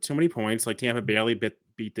going to. It's too many points. Like, Tampa barely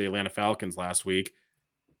beat the Atlanta Falcons last week.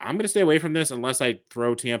 I'm going to stay away from this unless I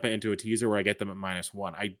throw Tampa into a teaser where I get them at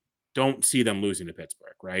 -1. I don't see them losing to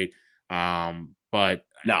Pittsburgh, right? But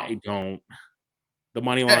no, I don't. The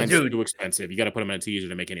money line's too expensive. You got to put them in a teaser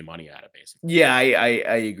to make any money out of, basically. Yeah, I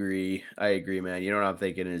agree. Man. You know what I'm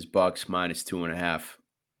thinking is Bucks -2.5.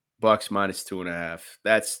 Bucks -2.5.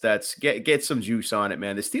 That's get some juice on it,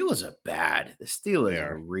 man. The Steelers are bad. The Steelers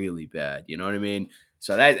are really bad. You know what I mean?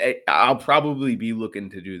 So that I'll probably be looking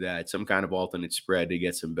to do that, some kind of alternate spread to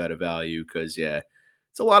get some better value because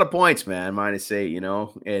it's a lot of points, man.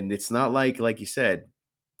 -8, and it's not like you said,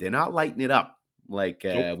 They're not lighting it up like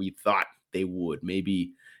Nope. we thought they would.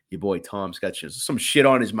 Maybe your boy Tom's got some shit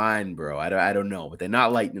on his mind, bro. I don't know, but they're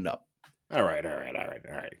not lighting it up. All right.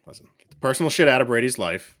 Listen, get the personal shit out of Brady's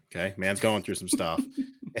life. Okay, man's going through some stuff,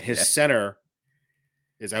 and his Yeah. center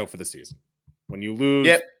is out for the season. When you lose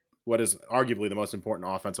Yep. what is arguably the most important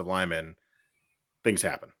offensive lineman, things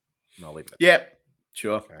happen. And I'll leave it. Yep.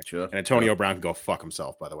 Sure. Okay. Sure. And Antonio Brown can go fuck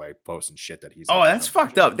himself, by the way, posting shit that he's. Oh, that's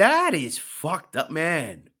fucked up. That is fucked up,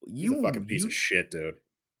 man. He's a fucking piece of shit, dude.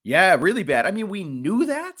 Yeah, really bad. I mean, we knew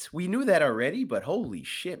that. We knew that already, but holy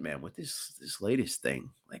shit, man, with this latest thing,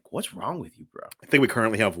 like, what's wrong with you, bro? I think we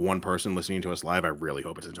currently have one person listening to us live. I really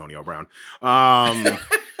hope it's Antonio Brown. I'm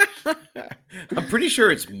pretty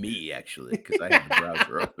sure it's me, actually, because I have the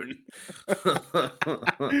browser open.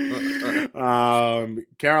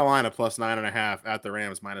 Carolina plus 9.5 at the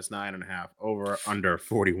Rams minus 9.5 over under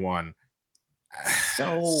 41.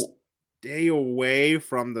 So stay away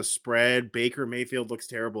from the spread. Baker Mayfield looks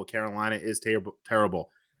terrible. Carolina is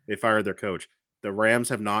terrible. They fired their coach. The Rams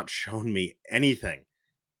have not shown me anything.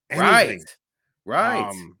 Right.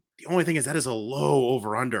 The only thing is that is a low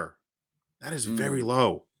over under. That is very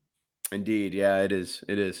low. Indeed. Yeah, it is.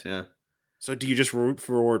 It is. Yeah. So do you just root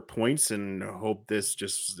for points and hope this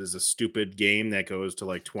just is a stupid game that goes to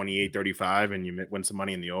like 28-35 and you win some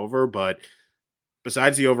money in the over? But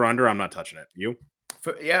besides the over under, I'm not touching it. You?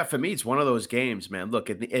 For me, it's one of those games, man. Look,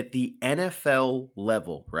 at the NFL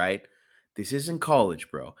level, right? This isn't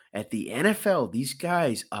college, bro. At the NFL, these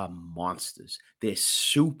guys are monsters. They're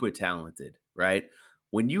super talented, right?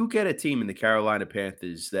 When you get a team in the Carolina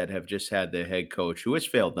Panthers that have just had their head coach, who has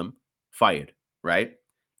failed them, fired, right?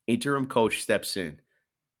 Interim coach steps in.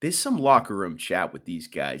 There's some locker room chat with these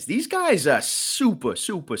guys. These guys are super,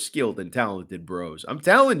 super skilled and talented bros. I'm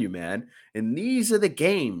telling you, man. And these are the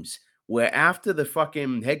games where after the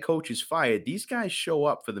fucking head coach is fired, these guys show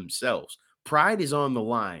up for themselves. Pride is on the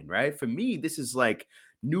line, right? For me, this is like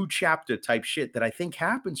new chapter type shit that I think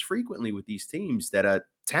happens frequently with these teams that are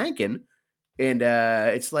tanking. And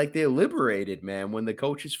it's like they're liberated, man, when the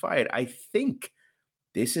coach is fired. I think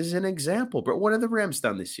this is an example. But what have the Rams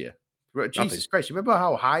done this year? Jesus Christ. You remember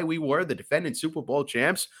how high we were, the defending Super Bowl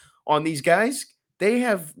champs, on these guys? They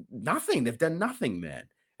have nothing. They've done nothing, man.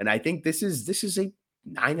 And I think this is a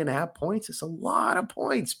 9.5 points. It's a lot of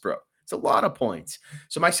points, bro. It's a lot of points.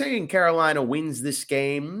 So am I saying Carolina wins this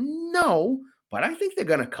game? No, but I think they're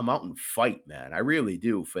going to come out and fight, man. I really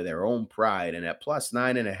do, for their own pride. And at plus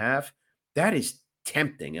 9.5, that is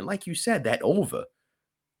tempting. And like you said, that over,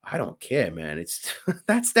 I don't care, man. It's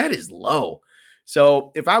that is low.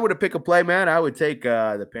 So if I were to pick a play, man, I would take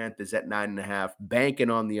the Panthers at 9.5, banking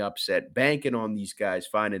on the upset, banking on these guys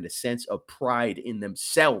finding a sense of pride in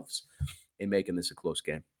themselves in making this a close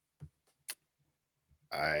game.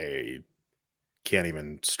 I can't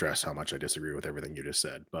even stress how much I disagree with everything you just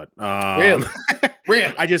said, but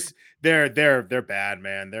Really? I just they're bad,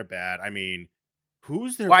 man. They're bad. I mean,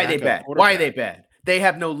 who's their why are they bad? Why are they quarterback? bad? They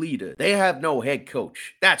have no leader. They have no head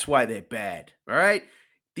coach. That's why they're bad. All right.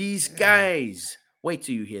 These guys. Wait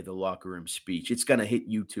till you hear the locker room speech. It's gonna hit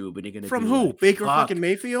YouTube, and you're gonna From be who? like, Baker "Fuck." fucking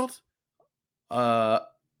Mayfield?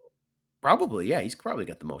 Probably. Yeah, he's probably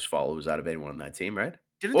got the most followers out of anyone on that team, right?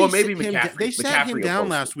 Didn't Or they maybe sit him McCaffrey. They sat him McCaffrey will down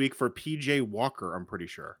post last it. week for PJ Walker, I'm pretty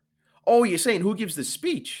sure. Oh, you're saying who gives the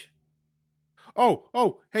speech?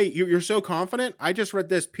 Oh, hey, you're so confident? I just read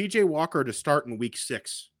this. PJ Walker to start in week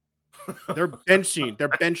 6. They're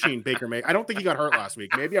benching Baker Mayfield. I don't think he got hurt last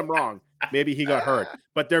week. Maybe I'm wrong. Maybe he got hurt,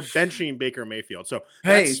 but they're benching Baker Mayfield. So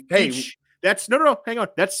that's no, hang on.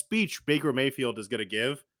 That speech Baker Mayfield is gonna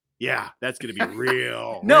give. Yeah, that's gonna be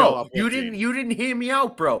real. No, real you didn't hear me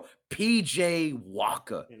out, bro. PJ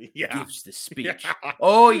Walker gives the speech. Yeah.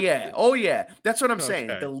 Oh yeah. That's what I'm saying.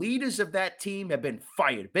 Okay. The leaders of that team have been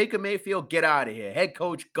fired. Baker Mayfield, get out of here. Head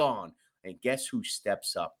coach gone. And guess who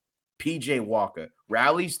steps up? PJ Walker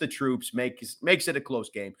rallies the troops, makes it a close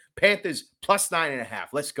game. Panthers plus 9.5.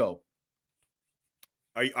 Let's go.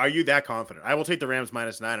 Are you that confident? I will take the Rams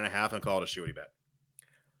minus 9.5 and call it a shooty bet.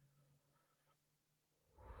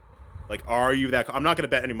 Like, are you that? I'm not going to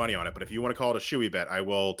bet any money on it, but if you want to call it a shoey bet, I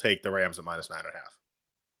will take the Rams at minus 9.5.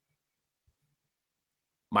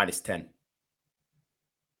 Minus 10.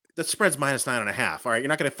 The spread's minus 9.5. All right, you're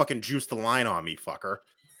not going to fucking juice the line on me, fucker.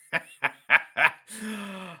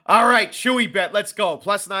 All right, shoey bet. Let's go.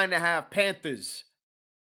 Plus 9.5. Panthers.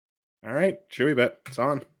 All right, shoey bet. It's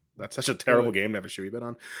on. That's such a terrible game to have a shoey bet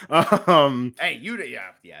on. Hey,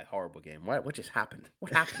 horrible game. What just happened?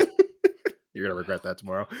 What happened? You're gonna regret that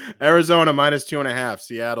tomorrow. Arizona minus 2.5.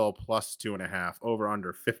 Seattle plus 2.5. Over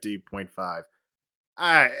under 50.5.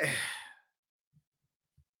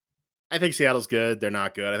 I think Seattle's good. They're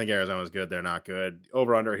not good. I think Arizona's good. They're not good.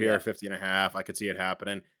 Over under here, Yeah. 50.5. I could see it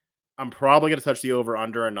happening. I'm probably going to touch the over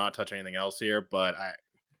under and not touch anything else here, but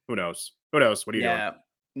who knows? Who knows? What are you doing? Yeah.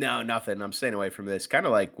 No, nothing. I'm staying away from this. Kind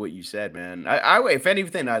of like what you said, man. I if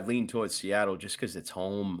anything, I'd lean towards Seattle just because it's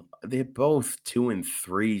home. They're both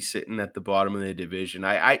 2-3, sitting at the bottom of the division.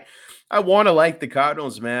 I want to like the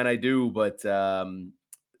Cardinals, man. I do, but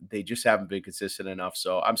they just haven't been consistent enough.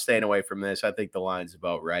 So I'm staying away from this. I think the line's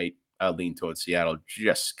about right. I lean towards Seattle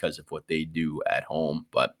just because of what they do at home.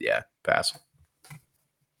 But yeah, pass.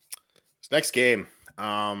 This next game.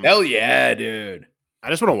 Hell yeah, dude. I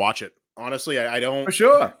just want to watch it. Honestly, I don't. For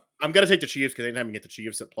sure. I'm going to take the Chiefs because anytime you get the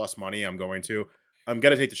Chiefs at plus money, I'm going to. I'm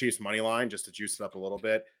going to take the Chiefs money line just to juice it up a little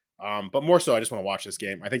bit. But more so, I just want to watch this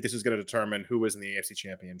game. I think this is going to determine who is in the AFC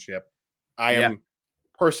Championship. I am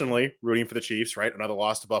personally rooting for the Chiefs, right? Another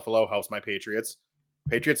loss to Buffalo helps my Patriots.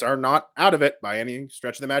 Patriots are not out of it by any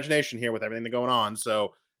stretch of the imagination here with everything that's going on.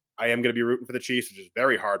 So I am going to be rooting for the Chiefs, which is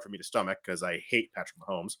very hard for me to stomach because I hate Patrick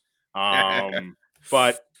Mahomes.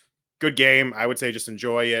 But good game. I would say just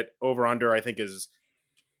enjoy it. Over under, I think it's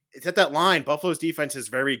at that line. Buffalo's defense is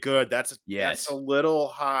very good. That's a little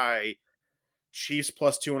high. Chiefs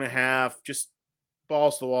plus 2.5. Just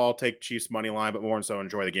balls to the wall. Take Chiefs money line, but more and so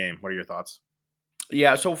enjoy the game. What are your thoughts?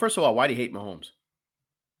 Yeah. So first of all, why do you hate Mahomes?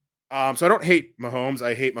 So I don't hate Mahomes.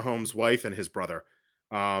 I hate Mahomes' wife and his brother.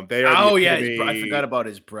 They are I forgot about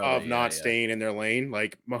his brother. Of not staying in their lane.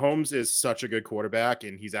 Like Mahomes is such a good quarterback,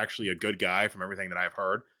 and he's actually a good guy from everything that I've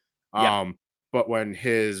heard. But when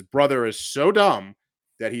his brother is so dumb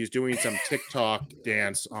that he's doing some TikTok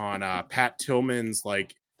dance on Pat Tillman's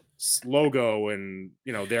like logo and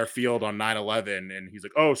their field on 9/11, and he's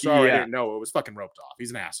like, "Oh, sorry, I didn't know it was fucking roped off."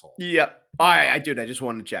 He's an asshole. Yep. I dude, I just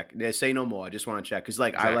want to check. Say no more. I just want to check because I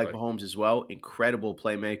like Exactly. Mahomes as well. Incredible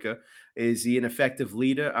playmaker. Is he an effective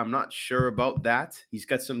leader? I'm not sure about that. He's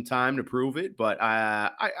got some time to prove it, but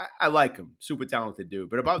I like him. Super talented dude.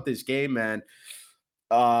 But about this game, man,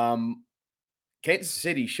 Kansas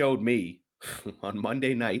City showed me on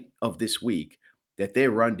Monday night of this week that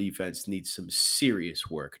their run defense needs some serious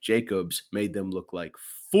work. Jacobs made them look like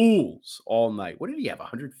fools all night. What did he have?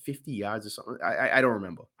 150 yards or something? I don't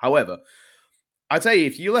remember. However, I'll tell you,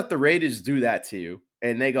 if you let the Raiders do that to you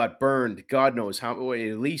and they got burned, God knows how,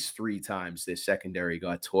 at least 3 times their secondary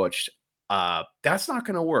got torched. That's not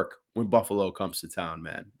going to work when Buffalo comes to town,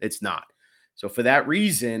 man. It's not. So for that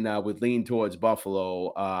reason, I would lean towards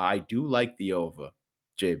Buffalo. I do like the over,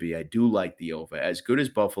 JB. I do like the over. As good as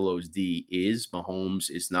Buffalo's D is,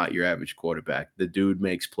 Mahomes is not your average quarterback. The dude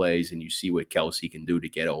makes plays, and you see what Kelsey can do to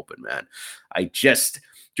get open, man.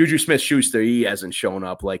 Juju Smith-Schuster, he hasn't shown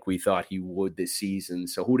up like we thought he would this season.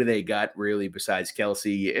 So who do they got really besides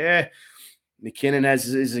Kelsey? McKinnon has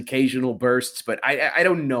his occasional bursts, but I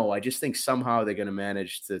don't know. I just think somehow they're going to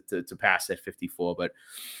manage to pass that 54. But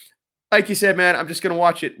like you said, man, I'm just going to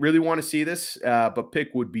watch it. Really want to see this, but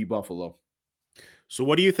pick would be Buffalo. So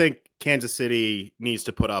what do you think Kansas City needs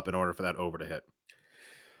to put up in order for that over to hit?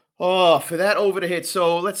 Oh, for that over to hit.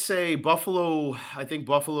 So let's say Buffalo. I think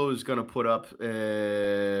Buffalo is going to put up,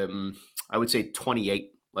 I would say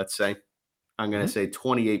 28, let's say. I'm going to say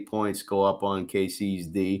 28 points go up on KC's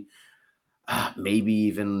D. Maybe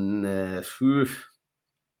even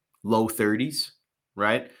low 30s,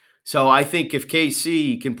 right? So I think if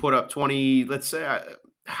KC can put up 20, let's say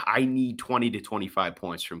I need 20 to 25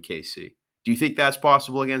 points from KC. Do you think that's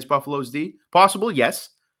possible against Buffalo's D? Possible, yes.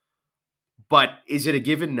 But is it a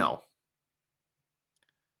given? No.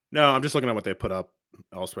 No, I'm just looking at what they put up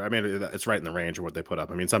elsewhere. I mean, it's right in the range of what they put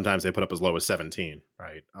up. I mean, sometimes they put up as low as 17,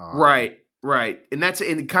 right? Right. And that's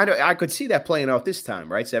kind of, I could see that playing out this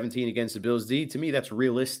time, right? 17 against the Bills D. To me, that's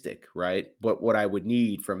realistic, right? But what I would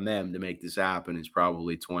need from them to make this happen is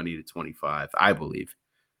probably 20 to 25, I believe.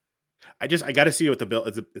 I got to see what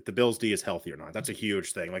if the Bills D is healthy or not. That's a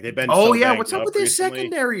huge thing. Like they've been. Oh yeah, what's up with their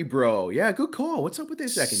secondary, bro? Yeah, good call. What's up with their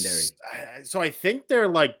secondary? So I think they're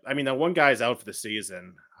like. I mean, that one guy's out for the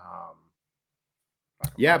season.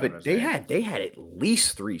 Yeah, but they had at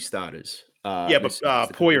least 3 starters. But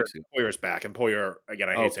Poyer's back, and Poyer again.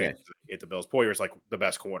 I hate saying hate the Bills. Poyer's like the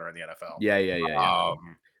best corner in the NFL. Yeah.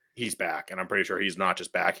 He's back, and I'm pretty sure he's not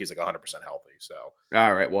just back; he's like 100% healthy. So,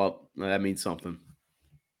 all right, well, that means something.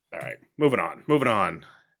 All right, moving on.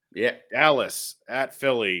 Yeah, Dallas at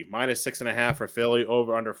Philly, -6.5 for Philly,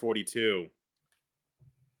 over under 42.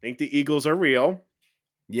 Think the Eagles are real.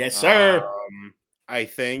 Yes, sir. I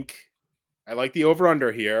think I like the over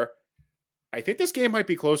under here. I think this game might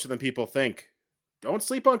be closer than people think. Don't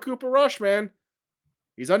sleep on Cooper Rush, man.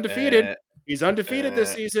 He's undefeated. He's undefeated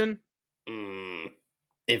this season.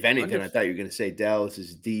 If anything, I Undef- thought you were gonna say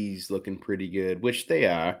Dallas's D's looking pretty good, which they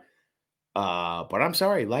are. But I'm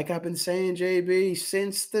sorry, like I've been saying, JB,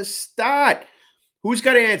 since the start, who's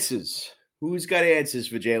got answers? Who's got answers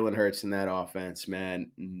for Jalen Hurts in that offense, man?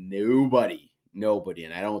 Nobody. Nobody.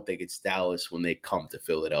 And I don't think it's Dallas when they come to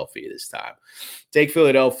Philadelphia this time. Take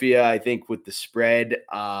Philadelphia, I think, with the spread.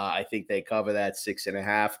 I think they cover that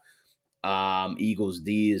 6.5. Eagles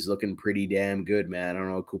D is looking pretty damn good, man. I don't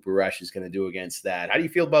know what Cooper Rush is going to do against that. How do you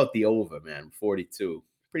feel about the over, man? 42.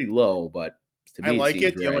 Pretty low, but to I me, it like seems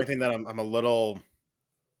it. The only right. thing that I'm a little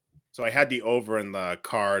so I had the over in the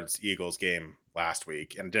Cards Eagles game last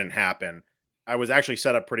week and it didn't happen. I was actually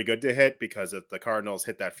set up pretty good to hit because if the Cardinals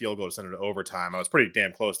hit that field goal to send it to overtime, I was pretty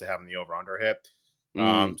damn close to having the over under hit.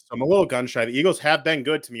 Mm, So I'm a little gun shy. The Eagles have been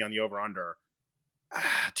good to me on the over under.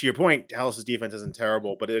 To your point, Dallas's defense isn't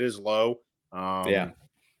terrible, but it is low. yeah,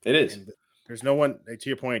 it is. And there's no one to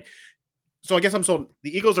your point. So I guess I'm sold.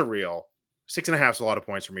 The Eagles are real. 6.5 is a lot of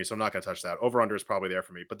points for me, so I'm not going to touch that. Over under is probably there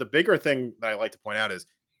for me. But the bigger thing that I like to point out is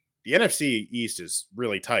the NFC East is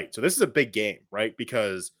really tight. So this is a big game, right?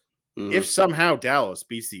 Because if Mhm. somehow Dallas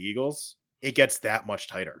beats the Eagles, it gets that much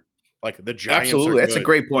tighter. Like the Giants are Absolutely. That's a good,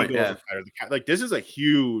 great point. Eagles Yeah, are tighter. Like this is a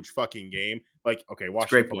huge fucking game. Like, okay, it's a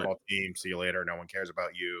Washington great point. football team, see you later. No one cares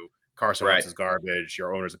about you. Carson Wentz Right. is garbage.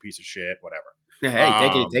 Your owner's a piece of shit. Whatever. Yeah, hey,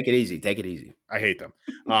 Um, take it easy. Take it easy. I hate them.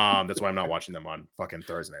 That's why I'm not watching them on fucking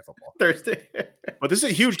Thursday Night Football. Thursday. But this is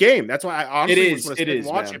a huge game. That's why I honestly just want to It sit and is,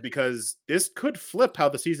 watch man. it because this could flip how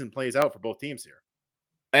the season plays out for both teams here.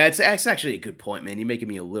 That's actually a good point, man. You're making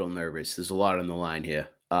me a little nervous. There's a lot on the line here.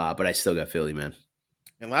 But I still got Philly, man.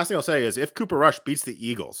 And last thing I'll say is if Cooper Rush beats the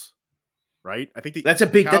Eagles, right? I think That's a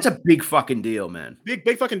big fucking deal, man.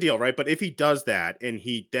 big fucking deal, right? But if he does that and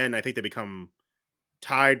I think they become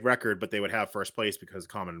tied record, but they would have first place because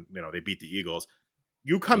they beat the Eagles.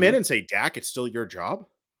 You come in Mhm. and say, Dak, it's still your job.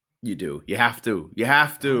 You do. You have to. You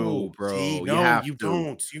have to, No, see, bro. You no, have you to.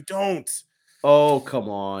 don't. You don't. Oh, come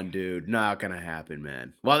on, dude. Not gonna happen,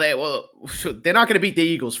 man. They're not gonna beat the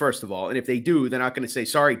Eagles, first of all. And if they do, they're not gonna say,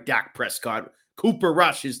 sorry, Dak Prescott. Cooper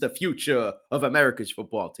Rush is the future of America's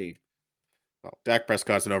football team. Well, Dak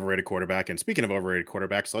Prescott's an overrated quarterback. And speaking of overrated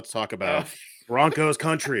quarterbacks, let's talk Oh. about Broncos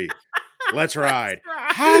country. Let's ride.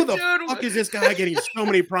 Right, How the fuck dude. is this guy getting so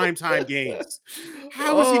many primetime games?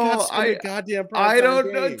 How has he got Oh, so many goddamn I primetime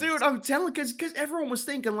don't know, games? dude. I'm telling because everyone was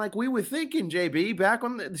thinking like we were thinking, JB, back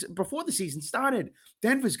on before the season started.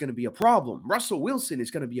 Denver's going to be a problem. Russell Wilson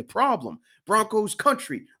is going to be a problem. Broncos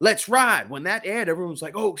country, let's ride. When that aired, everyone was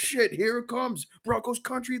like, "Oh shit, here it comes, Broncos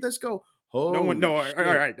country, let's go." No one, Holy no, shit! all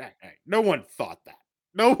right. No one thought that.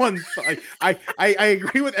 No one thought. I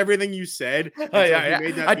agree with everything you said until he made that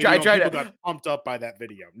video. I And tried people to got pumped up by that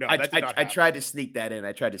video. No, that did not I happen. tried to sneak that in.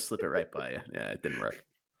 I tried to slip it right by you. Yeah, it didn't work.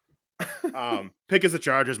 Pick is the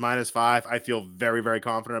Chargers -5. I feel very, very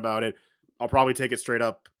confident about it. I'll probably take it straight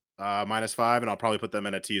up -5, and I'll probably put them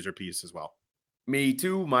in a teaser piece as well. Me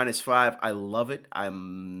too, -5. I love it.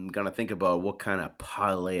 I'm gonna think about what kind of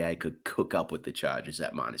parlay I could cook up with the Chargers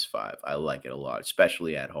at -5. I like it a lot,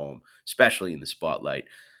 especially at home, especially in the spotlight.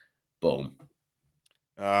 Boom.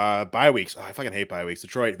 Bye weeks. Oh, I fucking hate bye weeks.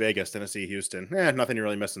 Detroit, Vegas, Tennessee, Houston. Nothing you're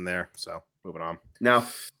really missing there. So moving on. No,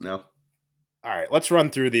 no. All right, let's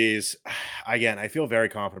run through these. Again, I feel very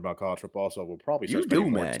confident about college football, so we'll probably start You do,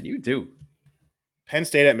 spending more. man. You do. Penn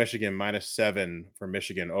State at Michigan -7 for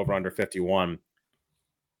Michigan over under 51.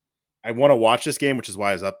 I want to watch this game, which is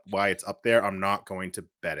why it's up there. I'm not going to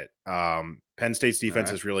bet it. Penn State's defense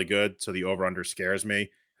Alright. is really good, so the over under scares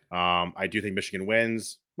me. I do think Michigan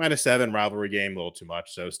wins -7 rivalry game, a little too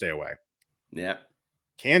much, so stay away. Yeah.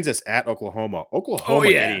 Kansas at Oklahoma. Oh, Oklahoma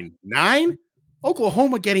yeah. getting 9.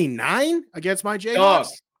 Oklahoma getting 9 against my Dog. Jayhawks.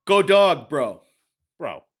 Go dog, bro.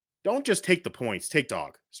 Bro, don't just take the points. Take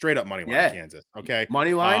dog. Straight up money line, Yeah. Kansas. Okay.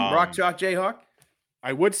 Money line, Rock Chalk Jayhawk.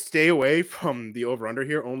 I would stay away from the over under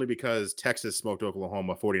here only because Texas smoked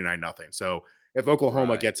Oklahoma 49-0. So if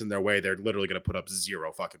Oklahoma Right. gets in their way, they're literally going to put up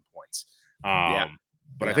 0 fucking points. Yeah.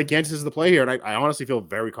 But I Yeah. think Kansas is the play here, and I honestly feel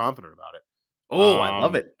very confident about it. Oh, I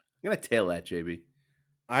love it. I'm gonna tail that, JB.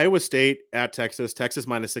 Iowa State at Texas. Texas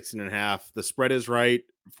 -16.5. The spread is right.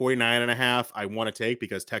 49.5. I want to take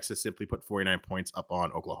because Texas simply put 49 points up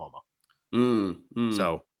on Oklahoma.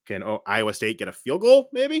 So can Iowa State get a field goal?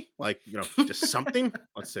 Maybe just something.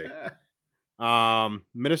 Let's see.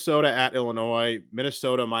 Minnesota at Illinois.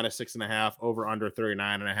 Minnesota -6.5. Over under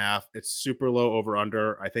 39.5. It's super low over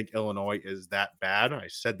under. I think Illinois is that bad. I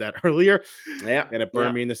said that earlier. Yeah. And it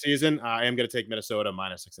burned me in the season. I am going to take Minnesota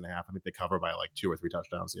 -6.5. I think they cover by like 2 or 3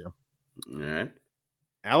 touchdowns here. All right.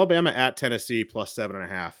 Alabama at Tennessee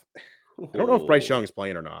 +7.5. I don't know if Bryce Young is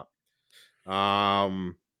playing or not.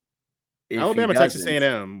 If he Alabama, Texas doesn't,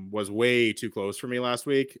 A&M was way too close for me last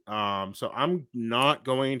week. So I'm not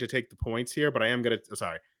going to take the points here, but I am going to,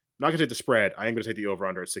 sorry, I'm not going to take the spread. I am going to take the over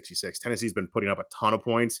under at 66. Tennessee's been putting up a ton of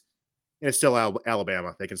points, and it's still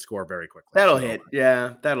Alabama. They can score very quickly. that'll So hit.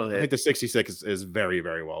 Yeah, that'll I think hit. the 66 is very,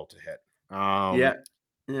 very well to hit. Yeah,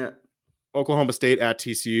 yeah. Oklahoma State at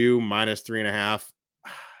TCU minus 3.5. I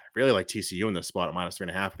really like TCU in this spot at minus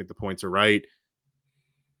 3.5. I think the points are right.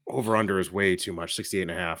 Over under is way too much.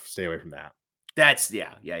 68.5. Stay away from that. That's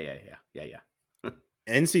yeah.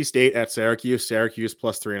 NC State at Syracuse. Syracuse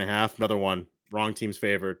plus 3.5. Another one. Wrong team's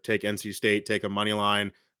favor. Take NC State. Take a money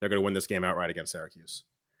line. They're going to win this game outright against Syracuse.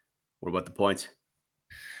 What about the points?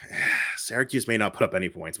 Syracuse may not put up any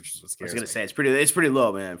points, which is what I scares was gonna me. say it's pretty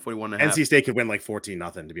low, man. 41 and a half. NC State could win like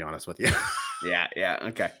 14-0, to be honest with you. Yeah.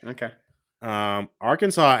 Okay.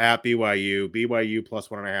 Arkansas at BYU. BYU plus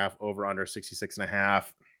 1.5. Over under 66.5.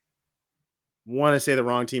 Want to say the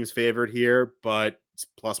wrong team's favored here, but it's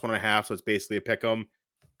plus 1.5, so it's basically a pick 'em.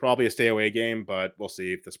 Probably a stay away game, but we'll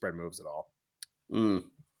see if the spread moves at all.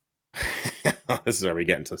 This is where we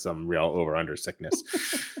get into some real over under sickness.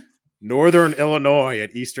 Northern Illinois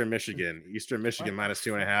at Eastern Michigan. Eastern Michigan minus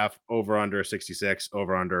 2.5. Over under 66.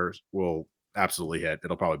 Over under will absolutely hit.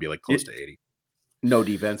 It'll probably be like close to 80. No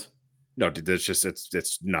defense. No, it's just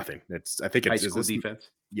it's nothing. I think High it's school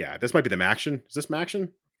defense. Yeah, this might be the Maction. Is this Maction?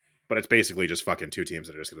 But it's basically just fucking two teams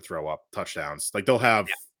that are just going to throw up touchdowns. Like they'll have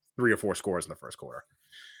 3 or 4 scores in the first quarter.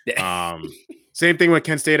 Same thing with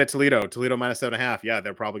Kent State at Toledo. Toledo minus 7.5. Yeah,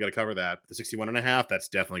 they're probably going to cover that. The 61.5. That's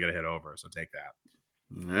definitely going to hit over. So take that.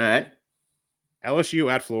 All right. LSU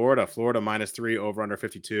at Florida. Florida minus 3. Over under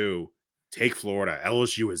 52. Take Florida.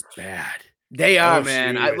 LSU is bad. They are, LSU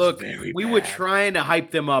man. We were trying to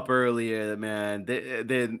hype them up earlier, man.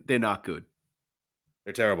 They're not good.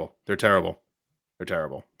 They're terrible.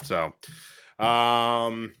 So,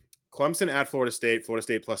 Clemson at Florida State. Florida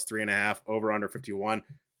State plus 3.5. Over under 51. I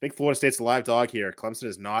think Florida State's a live dog here. Clemson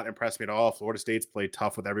has not impressed me at all. Florida State's played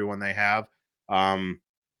tough with everyone they have.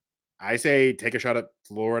 I say take a shot at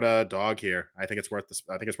Florida dog here. I think it's worth this.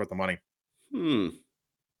 I think it's worth the money.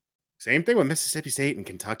 Same thing with Mississippi State and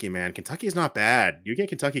Kentucky, man. Kentucky is not bad. You get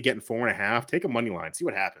Kentucky getting 4.5. Take a money line. See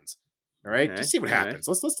what happens. All right, just see what happens.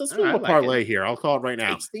 Let's do a parlay here. I'll call it right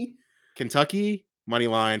now. Kentucky money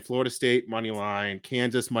line, Florida State money line,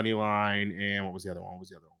 Kansas money line, and what was the other one?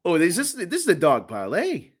 Oh, this is the dog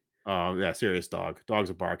parlay. Oh yeah, serious dog. Dogs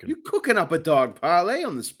are barking. You're cooking up a dog parlay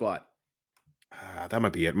on the spot. That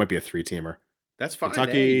might be it. Might be a 3-teamer. That's fine.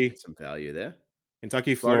 Kentucky, some value there.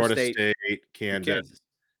 Kentucky, Florida State, Kansas.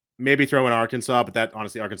 Maybe throw in Arkansas, but that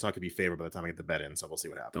honestly, Arkansas could be favored by the time I get the bet in. So we'll see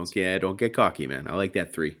what happens. Don't get cocky, man. I like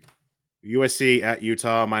that 3. USC at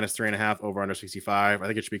Utah minus 3.5. Over under 65. I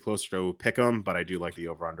think it should be closer to pick 'em, but I do like the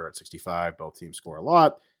over under at 65. Both teams score a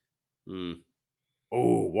lot. Oh,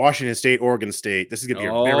 Washington State, Oregon State. This is going to be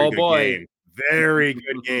a very good game. Very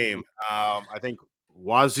good game. I think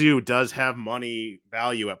Wazoo does have money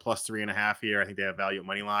value at plus 3.5 here. I think they have value at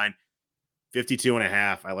money line.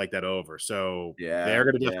 52.5. I like that over. So they're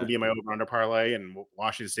going to definitely be in my over under parlay, and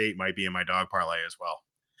Washington State might be in my dog parlay as well.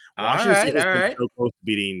 Washington State has been so close to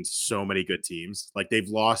beating so many good teams. Like they've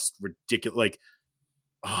lost ridiculous.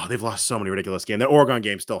 They've lost so many ridiculous games. That Oregon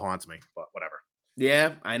game still haunts me, but whatever.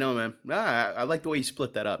 Yeah, I know, man. I like the way you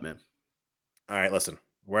split that up, man. All right, listen.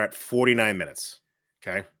 We're at 49 minutes.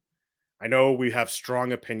 Okay. I know we have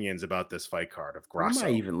strong opinions about this fight card of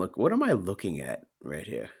Grasso. What am I looking at right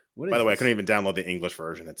here? By the way, I couldn't even download the English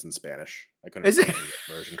version. It's in Spanish. I couldn't. Is it? The English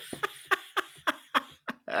version.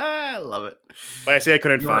 I love it. But I say I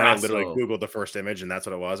couldn't find it. I literally Googled the first image, and that's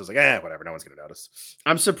what it was. I was like, whatever. No one's going to notice.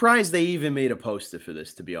 I'm surprised they even made a poster for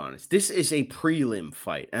this, to be honest. This is a prelim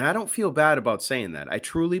fight, and I don't feel bad about saying that. I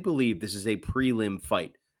truly believe this is a prelim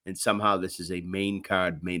fight, and somehow this is a main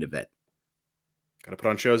card main event. Got to put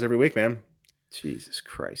on shows every week, man. Jesus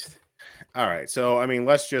Christ. All right. So, I mean,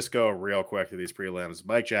 let's just go real quick through these prelims.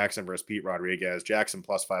 Mike Jackson versus Pete Rodriguez. Jackson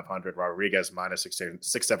plus 500. Rodriguez minus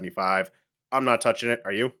 675. I'm not touching it.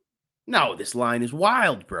 Are you? No, this line is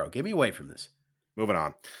wild, bro. Get me away from this. Moving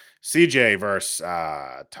on. CJ versus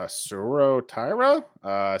Tatsuro Taira.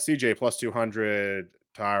 CJ plus 200.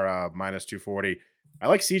 Taira minus 240. I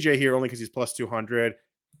like CJ here only because he's plus 200.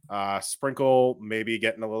 Sprinkle maybe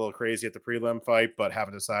getting a little crazy at the prelim fight, but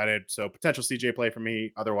haven't decided. So potential CJ play for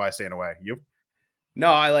me. Otherwise, staying away. You? No,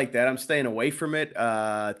 I like that. I'm staying away from it.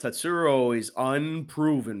 Tatsuro is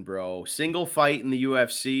unproven, bro. Single fight in the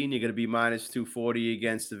UFC, and you're going to be minus 240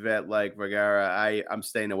 against a vet like Vergara. I'm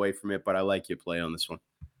staying away from it, but I like your play on this one.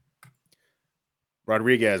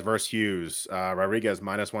 Rodriguez versus Hughes. Rodriguez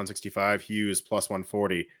minus 165. Hughes plus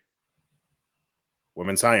 140.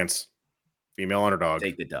 Women's science, female underdog,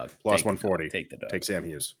 Take the dog. plus Take the dog. 140. Take the dog. Take Sam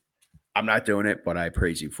Hughes. I'm not doing it, but I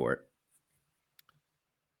praise you for it.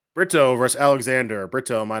 Brito versus Alexander.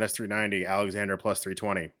 Brito minus 390. Alexander plus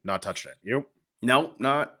 320. Not touching it. You? No,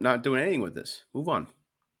 not doing anything with this. Move on.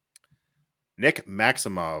 Nick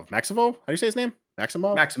Maximov. Maximov? How do you say his name?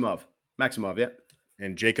 Maximov? Maximov, yeah.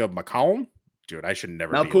 And Jacob McCallum? Dude, I should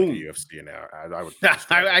never be like a UFC now. I would.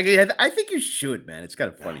 I think you should, man. It's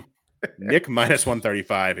kind of funny. Nick minus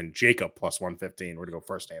 135 and Jacob plus 115. We're going to go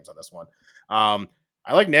first names on this one.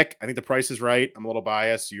 I like Nick. I think the price is right. I'm a little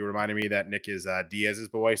biased. You reminded me that Nick is Diaz's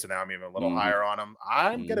boy, so now I'm even a little higher on him.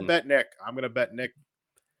 I'm going to bet Nick. I'm going to bet Nick.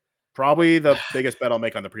 Probably the biggest bet I'll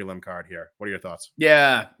make on the prelim card here. What are your thoughts?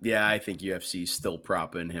 Yeah. I think UFC's still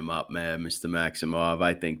propping him up, man, Mr. Maximov.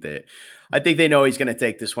 I think they know he's going to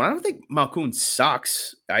take this one. I don't think Malkoun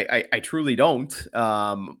sucks. I truly don't.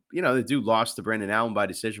 The dude lost to Brendan Allen by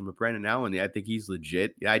decision, but Brendan Allen, I think he's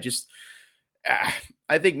legit. Yeah,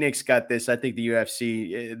 I think Nick's got this. I think the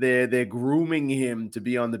UFC, they're grooming him to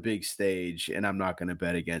be on the big stage, and I'm not going to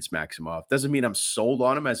bet against Maximov. Doesn't mean I'm sold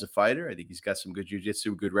on him as a fighter. I think he's got some good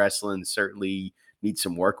jiu-jitsu, good wrestling, certainly needs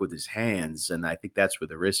some work with his hands, and I think that's where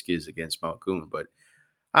the risk is against Malkoun. But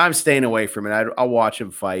I'm staying away from it. I'll watch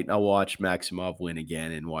him fight. I'll watch Maximov win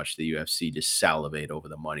again and watch the UFC just salivate over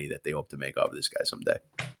the money that they hope to make off this guy someday.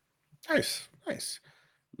 Nice.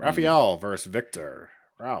 Rafael versus Victor.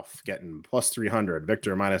 Ralph getting plus 300.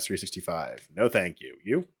 Victor minus 365. No, thank you.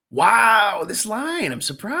 You? Wow, this line. I'm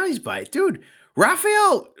surprised by it. Dude,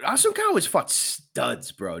 Rafael Assunção has fought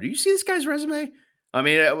studs, bro. Do you see this guy's resume? I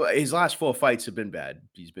mean, his last 4 fights have been bad.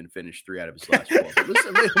 He's been finished 3 out of his last 4.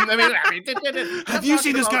 Have you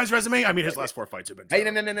seen this guy's resume? I mean, his last 4 fights have been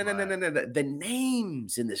terrible. No. The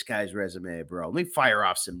names in this guy's resume, bro. Let me fire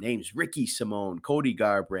off some names. Ricky Simone, Cody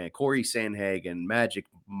Garbrandt, Corey Sandhagen, Magic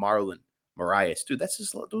Marlon. Marias, dude,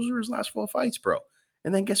 those are his last 4 fights, bro.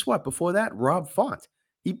 And then guess what? Before that, Rob Font.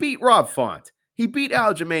 He beat Rob Font. He beat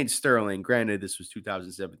Aljamain Sterling. Granted, this was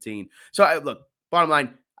 2017. So, look, bottom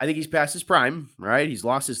line, I think he's past his prime, right? He's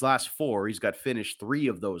lost his last 4. He's got finished 3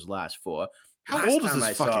 of those last 4. How old is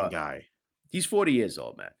this fucking guy? He's 40 years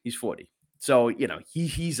old, man. He's 40. So,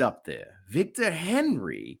 he's up there. Victor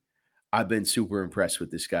Henry, I've been super impressed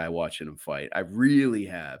with this guy watching him fight. I really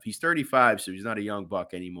have. He's 35, so he's not a young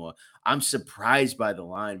buck anymore. I'm surprised by the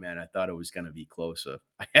line, man. I thought it was going to be closer.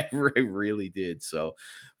 I really did. So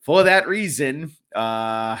for that reason,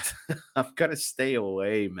 I'm going to stay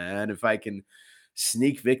away, man. If I can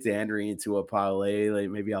sneak Victor Henry into a parlay, like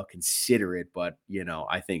maybe I'll consider it. But,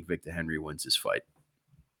 I think Victor Henry wins this fight.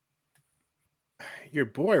 Your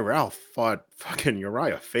boy Ralph fought fucking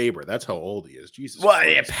Uriah Faber. That's how old he is. Jesus. Well,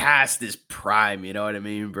 yeah, past his prime. You know what I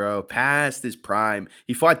mean, bro? Past his prime.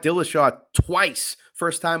 He fought Dillashaw twice.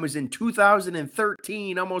 First time was in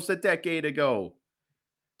 2013, almost a decade ago.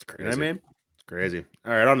 It's crazy. You know what I mean? It's crazy.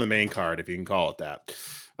 All right, on the main card, if you can call it that.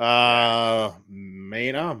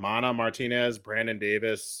 Mana Martinez, Brandon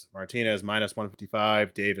Davis. Martinez minus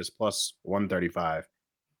 155, Davis plus 135.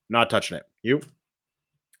 Not touching it. You?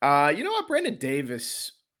 You know what? Brandon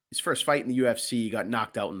Davis, his first fight in the UFC, got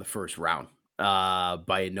knocked out in the first round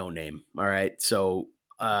by a no-name. All right. So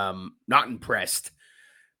not impressed.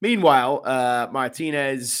 Meanwhile,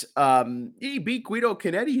 Martinez, he beat Guido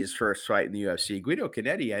Canetti his first fight in the UFC. Guido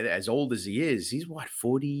Canetti, as old as he is, he's what,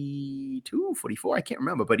 42, 44? I can't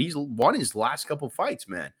remember, but he's won his last couple fights,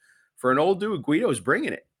 man. For an old dude, Guido's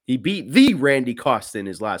bringing it. He beat the Randy Costa in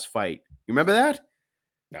his last fight. You remember that?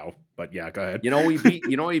 No, but yeah, go ahead. You know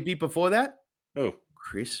who he beat before that? Oh,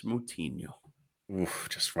 Chris Moutinho. Oof,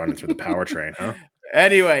 just running through the power train, huh?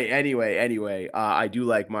 Anyway, I do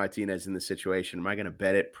like Martinez in this situation. Am I going to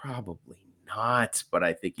bet it? Probably not, but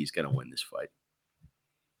I think he's going to win this fight.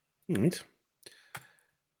 Right.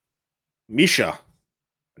 Misha.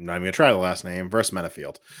 I'm not even going to try the last name. Versus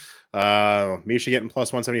Menafield. Misha getting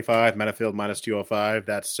plus 175, Menafield minus 205.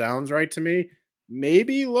 That sounds right to me.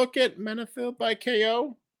 Maybe look at Menafield by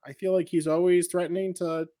KO. I feel like he's always threatening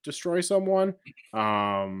to destroy someone.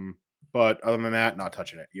 But other than that, not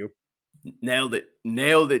touching it. You? Nailed it,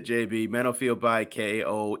 JB. Menafield by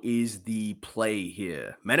KO is the play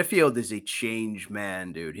here. Menafield is a changed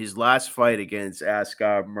man, dude. His last fight against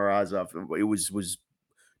Askar Murazov, it was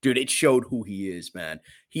dude, it showed who he is, man.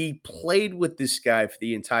 He played with this guy for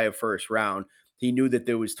the entire first round. He knew that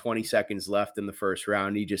there was 20 seconds left in the first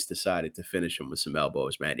round. He just decided to finish him with some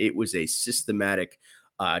elbows, man. It was a systematic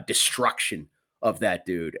destruction of that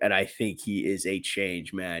dude. And I think he is a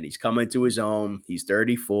change, man. He's coming to his own. He's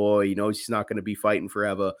 34. He knows he's not going to be fighting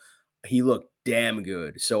forever. He looked damn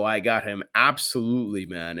good. So I got him absolutely,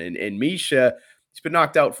 man. And Misha, He's been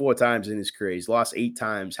knocked out 4 times in his career. He's lost 8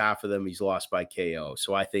 times. Half of them he's lost by KO.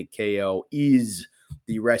 So I think KO is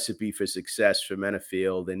the recipe for success for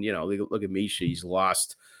Menafield. And, look at Misha. He's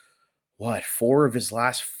lost, 4 of his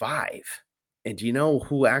last 5. And do you know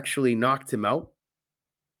who actually knocked him out?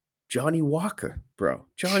 Johnny Walker, bro.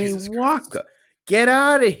 Johnny Jesus Walker. Christ. Get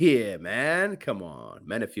out of here, man. Come on.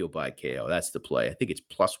 Menafield by KO. That's the play. I think it's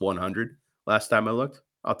plus 100 last time I looked.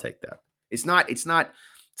 I'll take that. It's not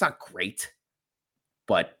great,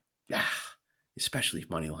 but especially if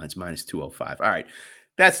money lines minus 205. All right.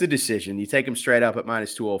 That's the decision. You take him straight up at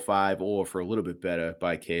minus 205 or for a little bit better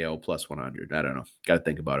by KO plus 100. I don't know. Got to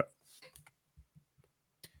think about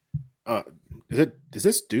it. Is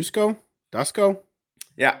this Dusko?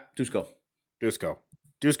 Yeah, Dusko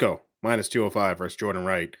minus 205 versus Jordan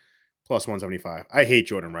Wright plus 175. I hate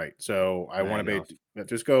Jordan Wright, so I want to bet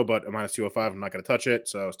Dusko, but a minus 205, I'm not going to touch it,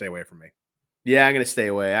 so stay away from me. Yeah, I'm going to stay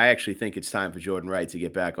away. I actually think it's time for Jordan Wright to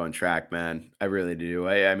get back on track, man. I really do.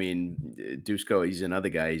 I mean, Dusko, he's another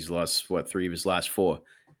guy. He's lost, 3 of his last 4,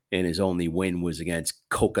 and his only win was against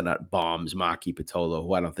Coconut Bombs, Maki Pitolo,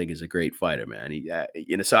 who I don't think is a great fighter, man.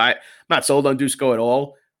 So I'm not sold on Dusko at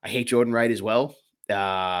all. I hate Jordan Wright as well.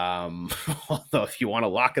 Although if you want a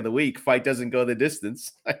lock of the week, fight doesn't go the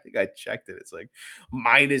distance. I think I checked it. It's like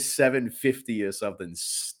minus 750 or something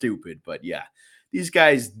stupid. But yeah, these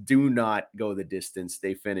guys do not go the distance.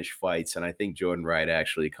 They finish fights. And I think Jordan Wright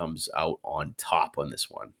actually comes out on top on this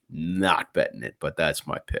one. Not betting it, but that's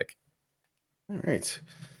my pick. All right.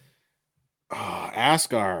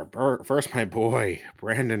 Askar, first my boy,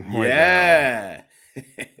 Brandon Royval. Yeah.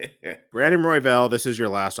 Brandon Royval, this is your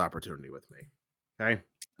last opportunity with me. Okay.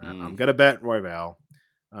 I'm going to bet Royval.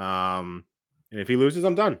 And if he loses,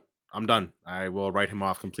 I'm done. I will write him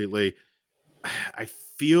off completely. I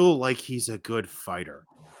feel like he's a good fighter.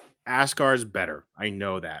 Askar's better. I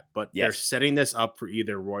know that. But they're setting this up for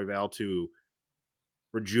either Royval to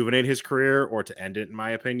rejuvenate his career or to end it, in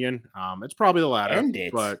my opinion. It's probably the latter. End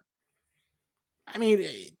it. But, I mean,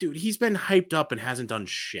 dude, he's been hyped up and hasn't done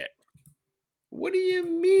shit. What do you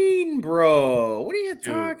mean, bro? What are you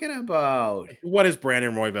talking about? What has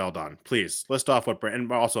Brandon Royval done? Please list off what Brandon.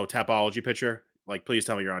 Also, Tapology pitcher. Like, please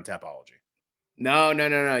tell me you're on Tapology. No.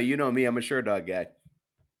 You know me. I'm a sure dog guy.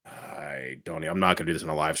 I'm not going to do this in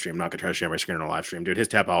a live stream. I'm not going to try to share my screen on a live stream, dude. His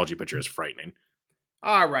Tapology pitcher is frightening.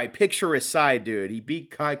 All right, picture aside, dude. He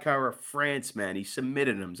beat Kai Kara France, man. He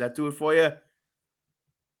submitted him. Does that do it for you?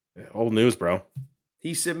 Old news, bro.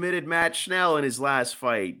 He submitted Matt Schnell in his last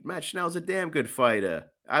fight. Matt Schnell's a damn good fighter.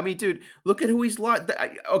 I mean, dude, look at who he's lost.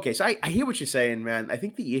 Okay, so I hear what you're saying, man. I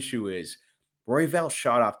think the issue is Royval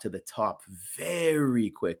shot up to the top very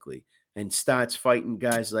quickly and starts fighting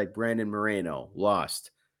guys like Brandon Moreno, lost,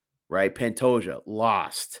 right? Pantoja,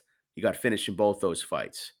 lost. He got finished in both those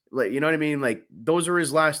fights. Like, you know what I mean? Like, those are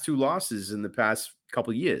his last 2 losses in the past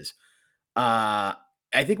couple of years. I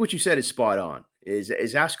think what you said is spot on. Is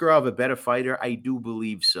Askarov a better fighter? I do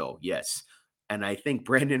believe so, yes. And I think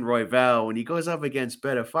Brandon Royval, when he goes up against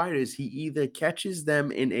better fighters, he either catches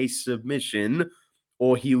them in a submission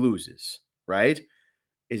or he loses, right?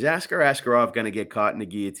 Is Askarov going to get caught in a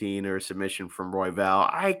guillotine or a submission from Royval?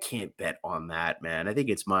 I can't bet on that, man. I think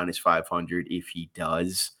it's minus 500 if he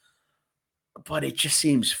does. But it just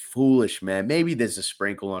seems foolish, man. Maybe there's a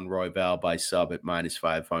sprinkle on Royval by sub at minus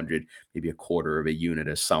 500, maybe a quarter of a unit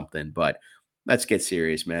or something. But let's get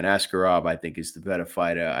serious, man. Askarov, I think, is the better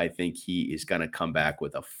fighter. I think he is going to come back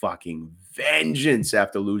with a fucking vengeance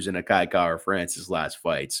after losing to Kai Kara France's last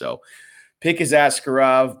fight. So pick is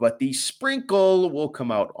Askarov, but the sprinkle will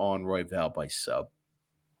come out on Royval by sub.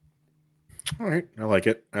 All right. I like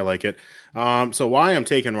it. So why I'm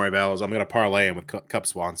taking Royval is I'm going to parlay him with Cub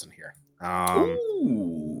Swanson here.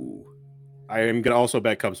 Ooh. I am going to also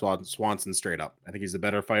bet Cub Swanson straight up. I think he's a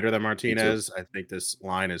better fighter than Martinez. I think this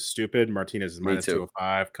line is stupid. Martinez is minus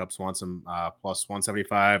 205. Cub Swanson plus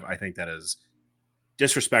 175. I think that is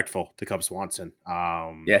disrespectful to Cub Swanson.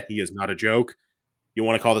 He is not a joke. You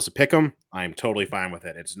want to call this a pick'em? I'm totally fine with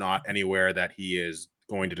it. It's not anywhere that he is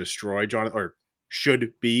going to destroy Jonathan or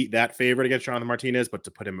should be that favorite against Jonathan Martinez, but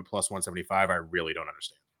to put him at plus 175, I really don't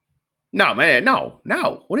understand. No, man, no.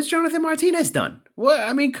 What has Jonathan Martinez done? Well,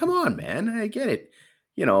 I mean, come on, man. I get it.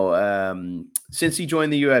 Since he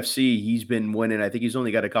joined the UFC, he's been winning. I think he's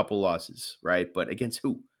only got a couple losses, right? But against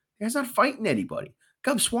who? He's not fighting anybody.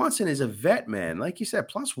 Cub Swanson is a vet, man. Like you said,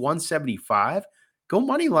 plus 175. Go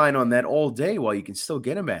money line on that all day while you can still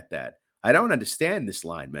get him at that. I don't understand this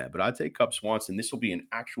line, man, but I'll take Cub Swanson. This will be an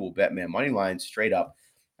actual bet, man. Money line straight up.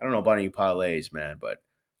 I don't know about any parlays, man, but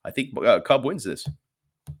I think Cub wins this.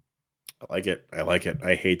 I like it. I like it.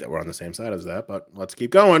 I hate that we're on the same side as that, but let's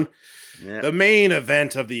keep going. Yeah. The main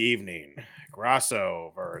event of the evening: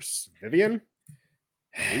 Grasso versus Vivian.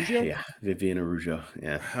 Araujo? Yeah, Vivian Araujo.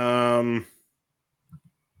 Yeah.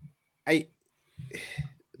 I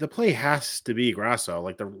the play has to be Grasso.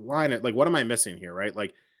 Like the line, like what am I missing here? Right?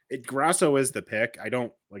 Like Grasso is the pick. I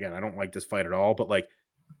don't like this fight at all. But like,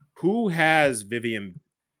 who has Vivian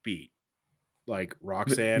beat? Like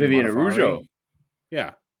Roxanne Vivian Araujo. Modafferi?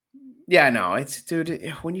 Yeah. Yeah, no, it's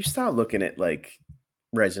dude. When you start looking at like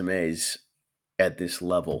resumes at this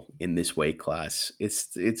level in this weight class, it's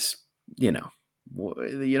you know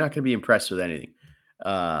you're not going to be impressed with anything.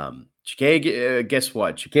 Guess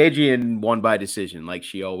what? Chikagian won by decision, like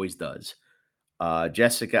she always does.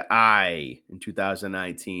 Jessica I in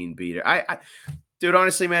 2019 beat her. Dude,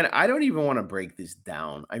 honestly, man, I don't even want to break this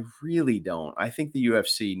down. I really don't. I think the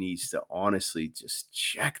UFC needs to honestly just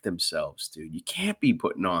check themselves, dude. You can't be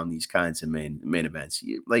putting on these kinds of main events.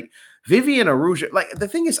 Like Vivian Araujo. Like the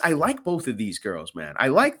thing is, I like both of these girls, man. I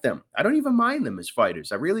like them. I don't even mind them as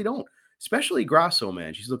fighters. I really don't. Especially Grasso,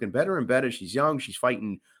 man. She's looking better and better. She's young. She's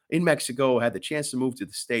fighting in Mexico. Had the chance to move to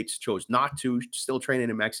the States. Chose not to. Still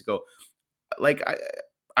training in Mexico. Like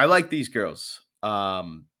I like these girls.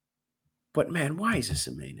 But man, why is this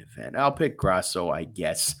a main event? I'll pick Grasso, I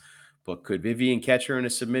guess. But could Vivian catch her in a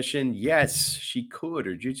submission? Yes, she could.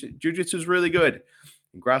 Her jiu-jitsu is really good.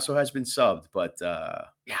 And Grasso has been subbed, but yeah,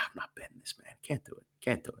 I'm not betting this, man. Can't do it.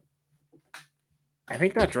 Can't do it. I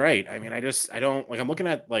think that's right. I mean, I don't like. I'm looking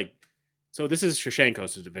at like, so this is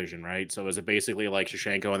Shevchenko's division, right? So is it basically like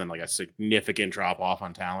Shevchenko and then like a significant drop off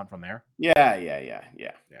on talent from there? Yeah.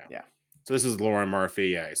 So this is Lauren Murphy.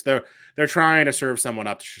 Yeah, so they're trying to serve someone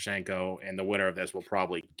up to Shevchenko, and the winner of this will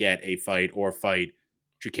probably get a fight or fight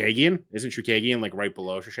Chukagian. Isn't Chukagian like right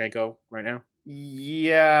below Shevchenko right now?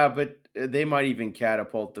 Yeah, but they might even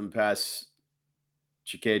catapult them past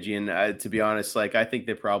Chikagian. To be honest, like I think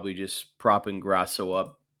they're probably just propping Grasso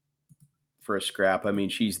up for a scrap. I mean,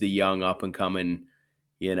 she's the young up and coming,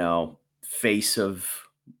 face of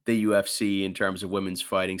the UFC in terms of women's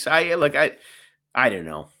fighting. So I don't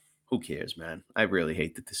know. Who cares, man? I really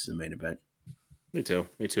hate that this is a main event. Me too.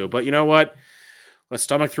 But you know what? Let's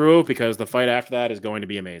stomach through because the fight after that is going to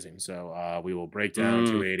be amazing. So we will break down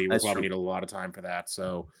 280. We'll probably need a lot of time for that.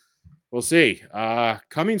 So we'll see.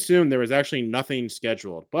 Coming soon, there is actually nothing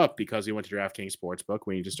scheduled, but because we went to DraftKings Sportsbook,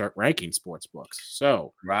 we need to start ranking sports books.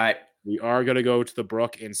 So right, we are going to go to the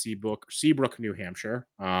Brook in Seabrook, New Hampshire,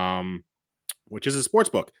 which is a sports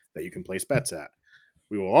book that you can place bets at.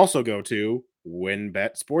 We will also go to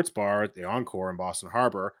WinBet Sports Bar at the Encore in Boston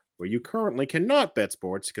Harbor, where you currently cannot bet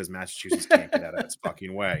sports because Massachusetts can't get out of its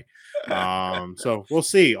fucking way. So we'll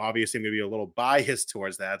see. Obviously, maybe a little biased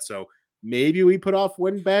towards that. So maybe we put off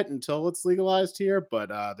WinBet until it's legalized here, but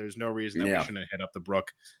there's no reason that we shouldn't hit up the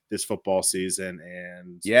Brook this football season.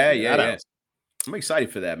 And yeah. I'm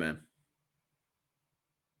excited for that, man.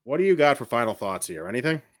 What do you got for final thoughts here?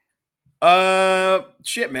 Anything?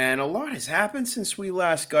 Shit, man. A lot has happened since we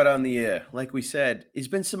last got on the air. Like we said, there's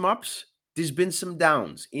been some ups, there's been some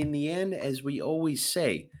downs. In the end, as we always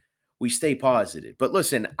say, we stay positive. But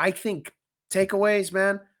listen, I think takeaways,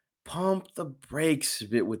 man, pump the brakes a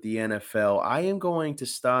bit with the NFL. I am going to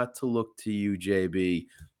start to look to you, JB,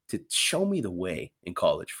 to show me the way in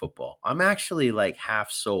college football. I'm actually like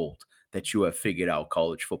half sold that you have figured out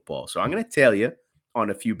college football. So I'm going to tell you on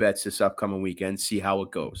a few bets this upcoming weekend, see how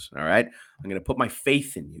it goes. All right. I'm going to put my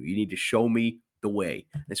faith in you. You need to show me the way.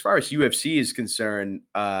 As far as UFC is concerned,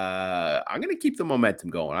 I'm going to keep the momentum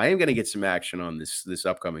going. I am going to get some action on this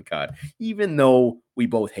upcoming card, even though we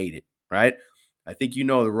both hate it. Right. I think the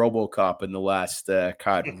RoboCop in the last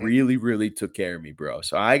card really, really took care of me, bro.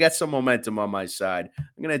 So I got some momentum on my side.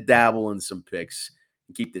 I'm going to dabble in some picks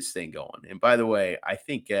and keep this thing going. And by the way, I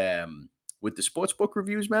think with the sportsbook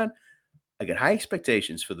reviews, man, I got high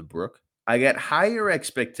expectations for the Brook. I got higher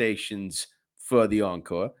expectations for the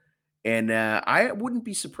Encore. And I wouldn't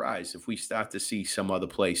be surprised if we start to see some other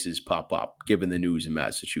places pop up, given the news in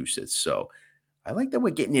Massachusetts. So I like that we're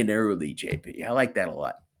getting in early, JP. I like that a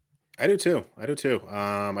lot. I do too.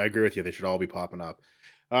 I agree with you. They should all be popping up.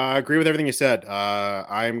 I agree with everything you said.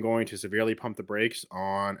 I'm going to severely pump the brakes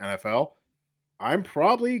on NFL. I'm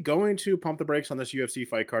probably going to pump the brakes on this UFC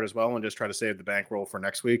fight card as well and just try to save the bankroll for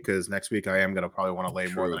next week because next week I am going to probably want to lay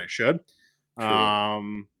more than I should.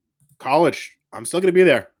 College, I'm still going to be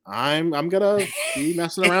there. I'm going to be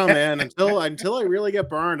messing around, man. Until I really get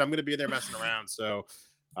burned, I'm going to be there messing around. So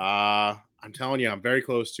I'm telling you, I'm very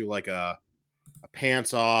close to like a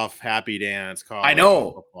pants off happy dance. I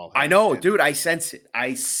know, dude. I sense it.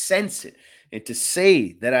 And to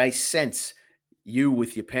say that I sense you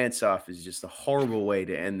with your pants off is just a horrible way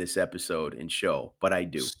to end this episode and show, but I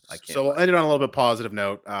do. I So can't we'll lie. end it on a little bit positive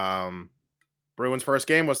note. Bruins' first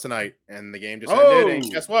game was tonight, and the game just ended. And Oh,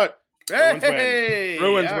 guess what? Bruins win. hey,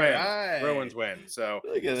 Bruins all win. right. Bruins win. So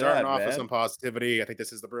Look at starting that, off with some man. positivity. I think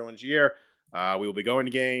this is the Bruins' year. We will be going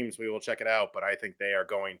to games. We will check it out, but I think they are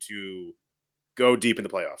going to go deep in the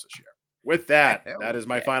playoffs this year. With that, Hell that is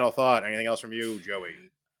my yeah. final thought. Anything else from you, Joey?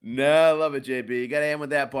 No, I love it, JB. You got to end with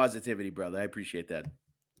that positivity, brother. I appreciate that.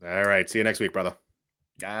 All right. See you next week, brother.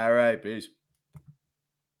 All right, peace.